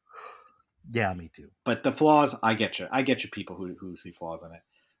movie. Yeah, me too. But the flaws, I get you. I get you, people who see flaws in it.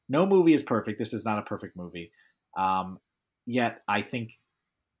 No movie is perfect. This is not a perfect movie. Yet I think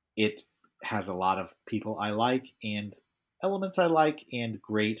it has a lot of people I like and elements I like and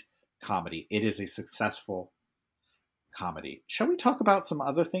great comedy. It is a successful comedy. Shall we talk about some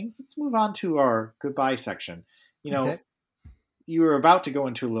other things? Let's move on to our goodbye section. Okay. You were about to go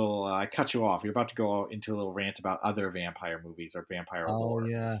into a little. I cut you off. You're about to go into a little rant about other vampire movies or vampire lore. Oh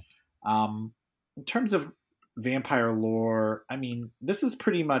yeah. In terms of vampire lore, I mean, this is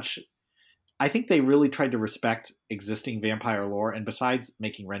pretty much. I think they really tried to respect existing vampire lore, and besides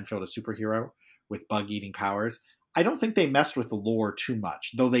making Renfield a superhero with bug-eating powers, I don't think they messed with the lore too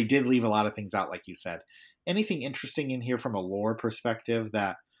much, though they did leave a lot of things out, like you said. Anything interesting in here from a lore perspective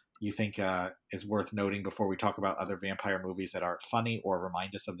that you think is worth noting before we talk about other vampire movies that are funny or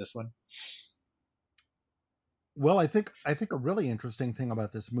remind us of this one? Well, I think a really interesting thing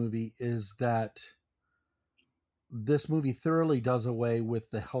about this movie is that this movie thoroughly does away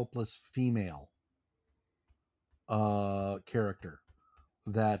with the helpless female character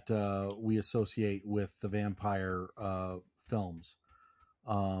that we associate with the vampire films,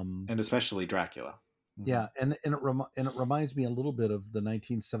 and especially Dracula. Yeah, and it reminds me a little bit of the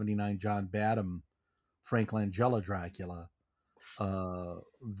 1979 John Badham Frank Langella Dracula,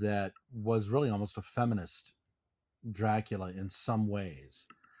 that was really almost a feminist Dracula in some ways,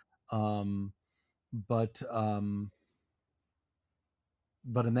 but in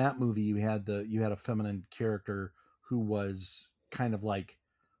that movie you had a feminine character who was kind of like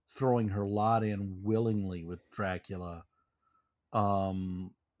throwing her lot in willingly with Dracula,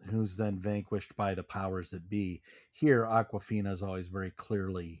 who's then vanquished by the powers that be. Here, Aquafina is always very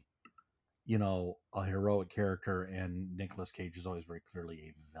clearly, a heroic character, and Nicolas Cage is always very clearly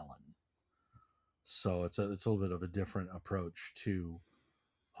a villain. So it's a little bit of a different approach to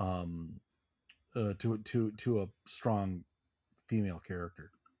a strong female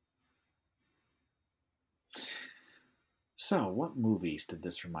character. So, what movies did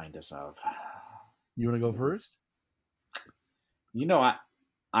this remind us of? You want to go first?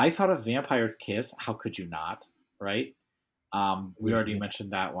 I thought of Vampire's Kiss. How could you not? Right? We already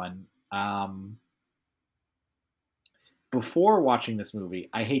mentioned that one. Before watching this movie,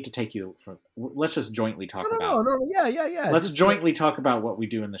 I hate to take you from. Let's just jointly talk about. No, yeah. Let's jointly talk about what we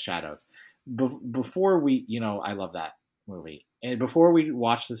do in the shadows. Before we, I love that movie, and before we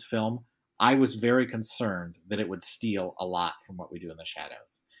watch this film, I was very concerned that it would steal a lot from what we do in the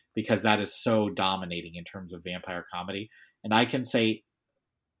shadows, because that is so dominating in terms of vampire comedy. And I can say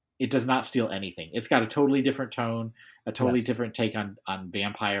it does not steal anything. It's got a totally different tone, a totally different take on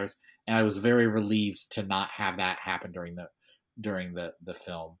vampires. And I was very relieved to not have that happen during the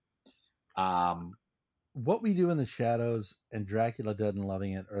film. What We Do in the Shadows and Dracula Dead and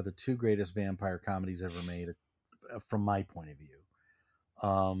Loving It are the two greatest vampire comedies ever made, from my point of view.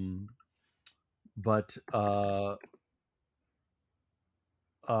 But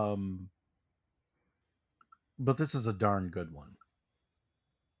this is a darn good one.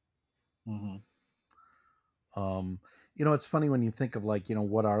 Mm-hmm. It's funny when you think of like,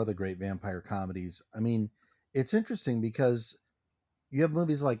 what are the great vampire comedies? I mean, it's interesting because you have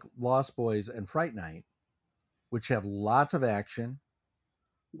movies like Lost Boys and Fright Night, which have lots of action,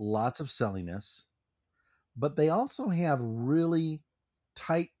 lots of silliness, but they also have really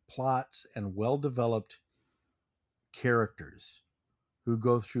tight plots and well developed characters who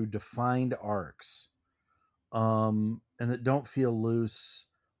go through defined arcs, and that don't feel loose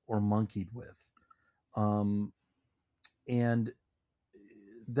or monkeyed with. Um, and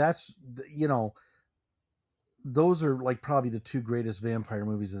that's, those are like probably the two greatest vampire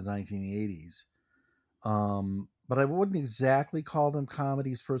movies of the 1980s. But I wouldn't exactly call them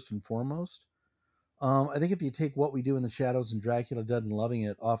comedies first and foremost. I think if you take What We Do in the Shadows and Dracula Dead and Loving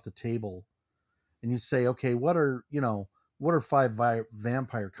It off the table, and you say, okay, what are five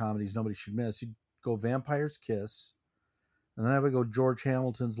vampire comedies nobody should miss? You'd go Vampire's Kiss, and then I would go George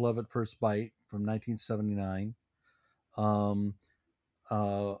Hamilton's Love at First Bite from 1979.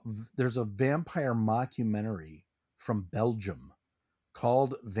 There's a vampire mockumentary from Belgium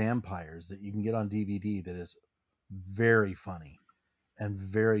called Vampires that you can get on DVD that is very funny and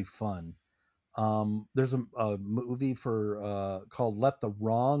very fun. There's a movie called Let the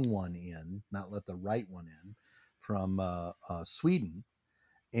Wrong One In, not Let the Right One In, from Sweden,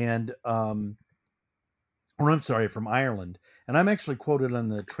 and or I'm sorry, from Ireland. And I'm actually quoted on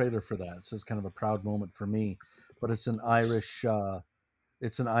the trailer for that, so it's kind of a proud moment for me. But it's an Irish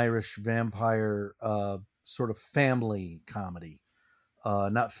vampire sort of family comedy.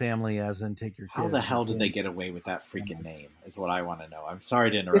 Not family as in take your kids. How the hell did they get away with that freaking name is what I want to know. I'm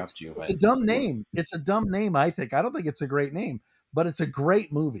sorry to interrupt you. It's a dumb name. It's a dumb name, I think. I don't think it's a great name, but it's a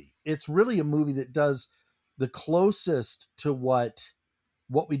great movie. It's really a movie that does the closest to what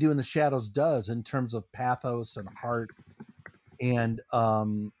We Do in the Shadows does in terms of pathos and heart and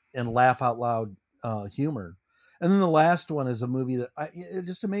laugh out loud humor. And then the last one is a movie that it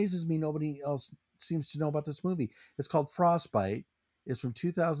just amazes me nobody else seems to know about this movie. It's called Frostbite. It's from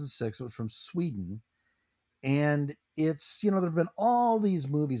 2006. It was from Sweden. And it's, there have been all these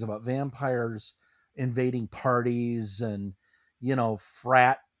movies about vampires invading parties and,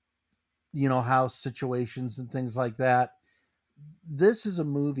 frat, house situations and things like that. This is a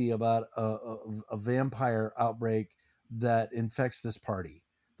movie about a vampire outbreak that infects this party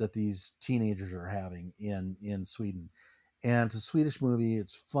that these teenagers are having in Sweden. And it's a Swedish movie.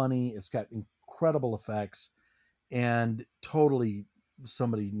 It's funny. It's got incredible effects, and totally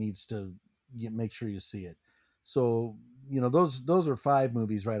somebody needs to make sure you see it. So, those are five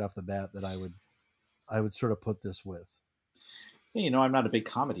movies right off the bat that I would sort of put this with. I'm not a big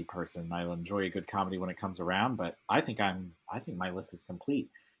comedy person. I'll enjoy a good comedy when it comes around, but I think my list is complete.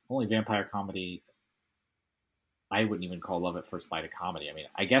 Only vampire comedies I wouldn't even call Love at First Bite a comedy. I mean,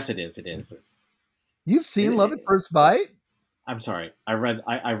 I guess it is. You've seen Love at First Bite? I'm sorry. I read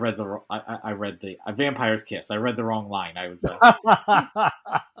the Vampire's Kiss. I read the wrong line. I was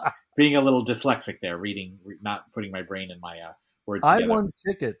being a little dyslexic there, not putting my brain in my words together.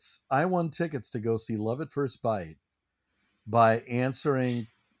 I won tickets to go see Love at First Bite by answering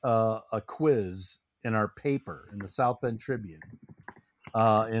a quiz in our paper in the South Bend Tribune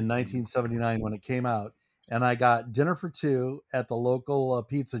in 1979 when it came out. And I got dinner for two at the local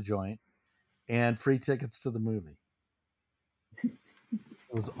pizza joint and free tickets to the movie. It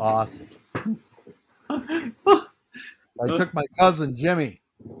was awesome. I took my cousin Jimmy.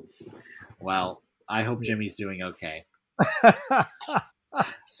 Well, I hope Jimmy's doing okay.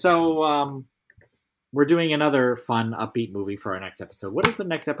 So, we're doing another fun, upbeat movie for our next episode. What is the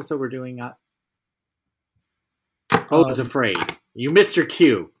next episode we're doing? Beau is Afraid. You missed your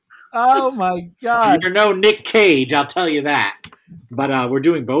cue. Oh my God! You're no Nick Cage, I'll tell you that. But we're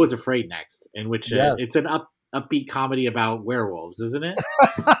doing Beau is Afraid next, in which it's an upbeat comedy about werewolves, isn't it?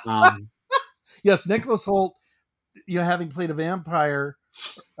 Yes, Nicholas Hoult, having played a vampire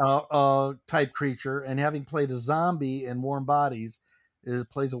type creature and having played a zombie in Warm Bodies,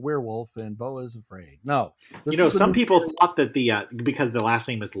 plays a werewolf in Beau is Afraid. No, some people thought that because the last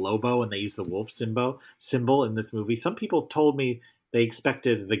name is Lobo and they use the wolf symbol in this movie. Some people told me they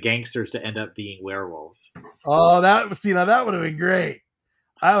expected the gangsters to end up being werewolves. Oh, that would have been great.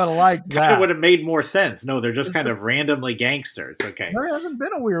 I would have liked that. It would have made more sense. No, they're just kind of randomly gangsters. Okay. There hasn't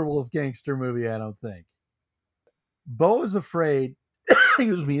been a werewolf gangster movie, I don't think. Beau is Afraid,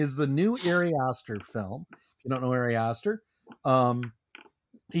 excuse me, is the new Ari Aster film. If you don't know Ari Aster,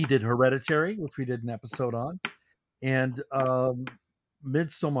 he did Hereditary, which we did an episode on, and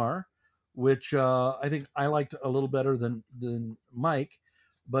Midsommar, which I think I liked a little better than Mike,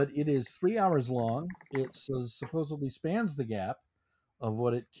 but it is 3 hours long. It supposedly spans the gap of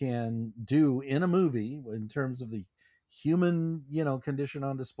what it can do in a movie in terms of the human, condition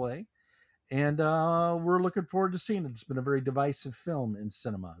on display. And we're looking forward to seeing it. It's been a very divisive film in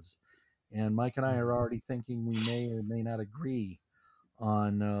cinemas. And Mike and I are already thinking we may or may not agree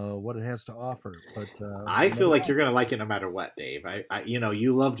on what it has to offer. But I feel like you're going to like it no matter what, Dave.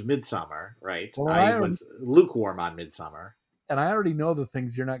 You loved Midsommar, right? Well, I was lukewarm on Midsommar. And I already know the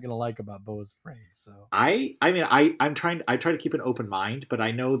things you're not going to like about Beau is Afraid. So I try to keep an open mind, but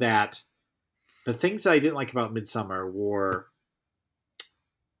I know that the things that I didn't like about Midsommar were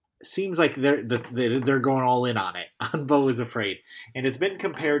seems like they're going all in on it on Beau is Afraid, and it's been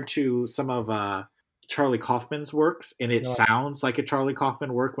compared to some of Charlie Kaufman's works, and it sounds like a Charlie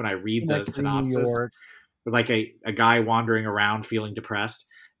Kaufman work when I read the synopsis, with like a guy wandering around feeling depressed.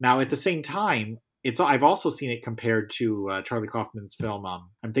 Now, at the same time, I've also seen it compared to Charlie Kaufman's film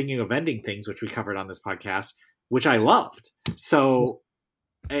I'm Thinking of Ending Things, which we covered on this podcast, which I loved. So,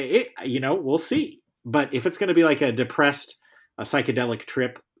 we'll see. But if it's going to be like a psychedelic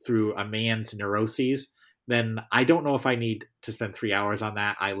trip through a man's neuroses, then I don't know if I need to spend 3 hours on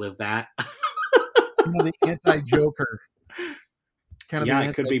that. I live that. The anti-Joker.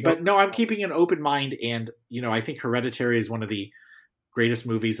 It could be. But no, I'm keeping an open mind. And, I think Hereditary is one of the greatest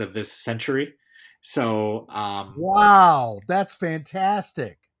movies of this century. So, wow, that's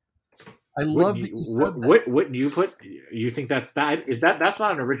fantastic. I love that you said that. Wouldn't you put? You think that's not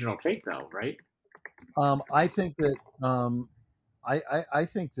an original take though, right? I think that I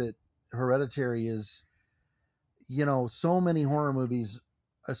think that Hereditary is, so many horror movies,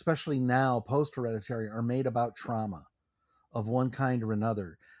 especially now post Hereditary, are made about trauma of one kind or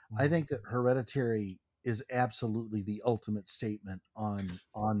another. I think that Hereditary is absolutely the ultimate statement on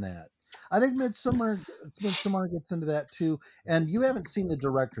that. I think Midsommar gets into that too. And you haven't seen the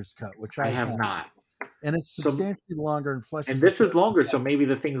director's cut, which I have not. And it's substantially longer and fleshed. And this is longer, so maybe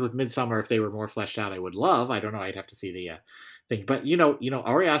the things with Midsommar, if they were more fleshed out, I would love. I don't know. I'd have to see the thing. But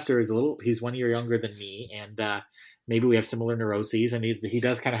Ari Aster is he's 1 year younger than me, and maybe we have similar neuroses, and he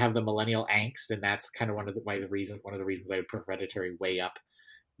does kind of have the millennial angst, and that's kind of one of the reasons I would put Hereditary way up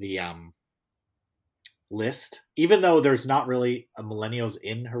the list. Even though there's not really a millennials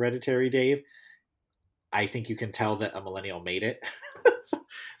in Hereditary, Dave, I think you can tell that a millennial made it.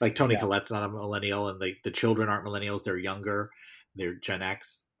 Like Toni Collette's not a millennial, and the children aren't millennials. They're younger. They're Gen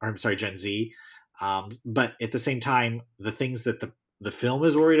Z. But at the same time, the things that the film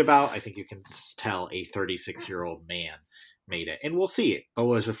is worried about, I think you can tell a 36-year-old man made it. And we'll see it.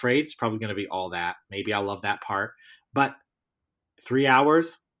 Beau is Afraid is probably going to be all that. Maybe I'll love that part. But 3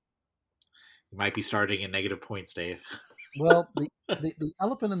 hours, you might be starting in negative points, Dave. Well, the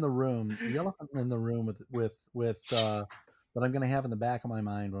elephant in the room with that I'm going to have in the back of my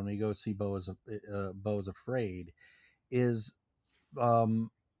mind when we go see Beau is Afraid is are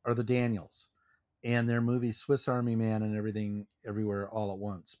the Daniels and their movie Swiss Army Man and Everything Everywhere All at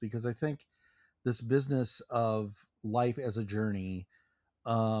Once, because I think this business of life as a journey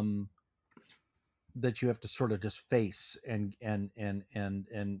that you have to sort of just face and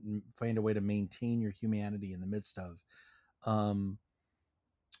find a way to maintain your humanity in the midst of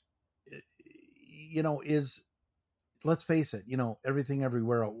is, let's face it, Everything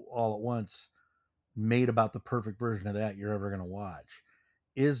Everywhere All at Once made about the perfect version of that you're ever going to watch.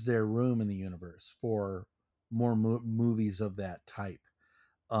 Is there room in the universe for more movies of that type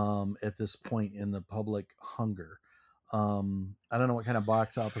at this point in the public hunger? I don't know what kind of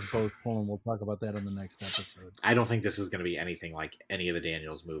box office Beau's pulling. We'll talk about that in the next episode. I don't think this is going to be anything like any of the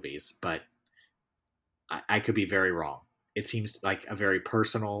Daniels movies, but I could be very wrong. It seems like a very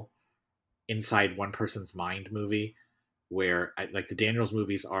personal, inside one person's mind movie, where like the Daniels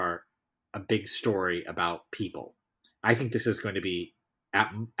movies are a big story about people. I think this is going to be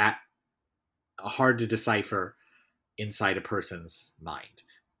at hard to decipher inside a person's mind,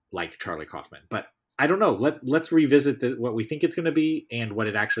 like Charlie Kaufman. But I don't know. Let's revisit what we think it's going to be and what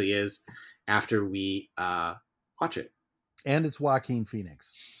it actually is after we watch it. And it's Joaquin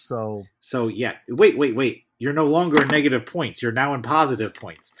Phoenix. So yeah. Wait. You're no longer in negative points. You're now in positive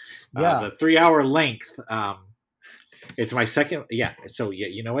points. Yeah. The 3 hour length. It's my second. Yeah. So yeah,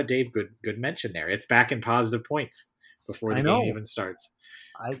 you know what, Dave? Good mention there. It's back in positive points before the game even starts.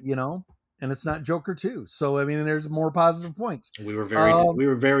 And it's not Joker 2. So I mean, there's more positive points. We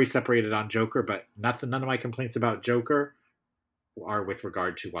were very separated on Joker, but none of my complaints about Joker are with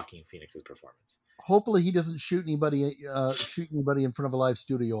regard to Joaquin Phoenix's performance. Hopefully, he doesn't shoot anybody in front of a live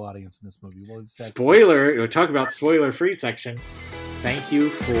studio audience in this movie. Spoiler! We'll talk about spoiler-free section. Thank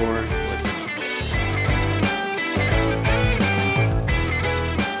you for listening.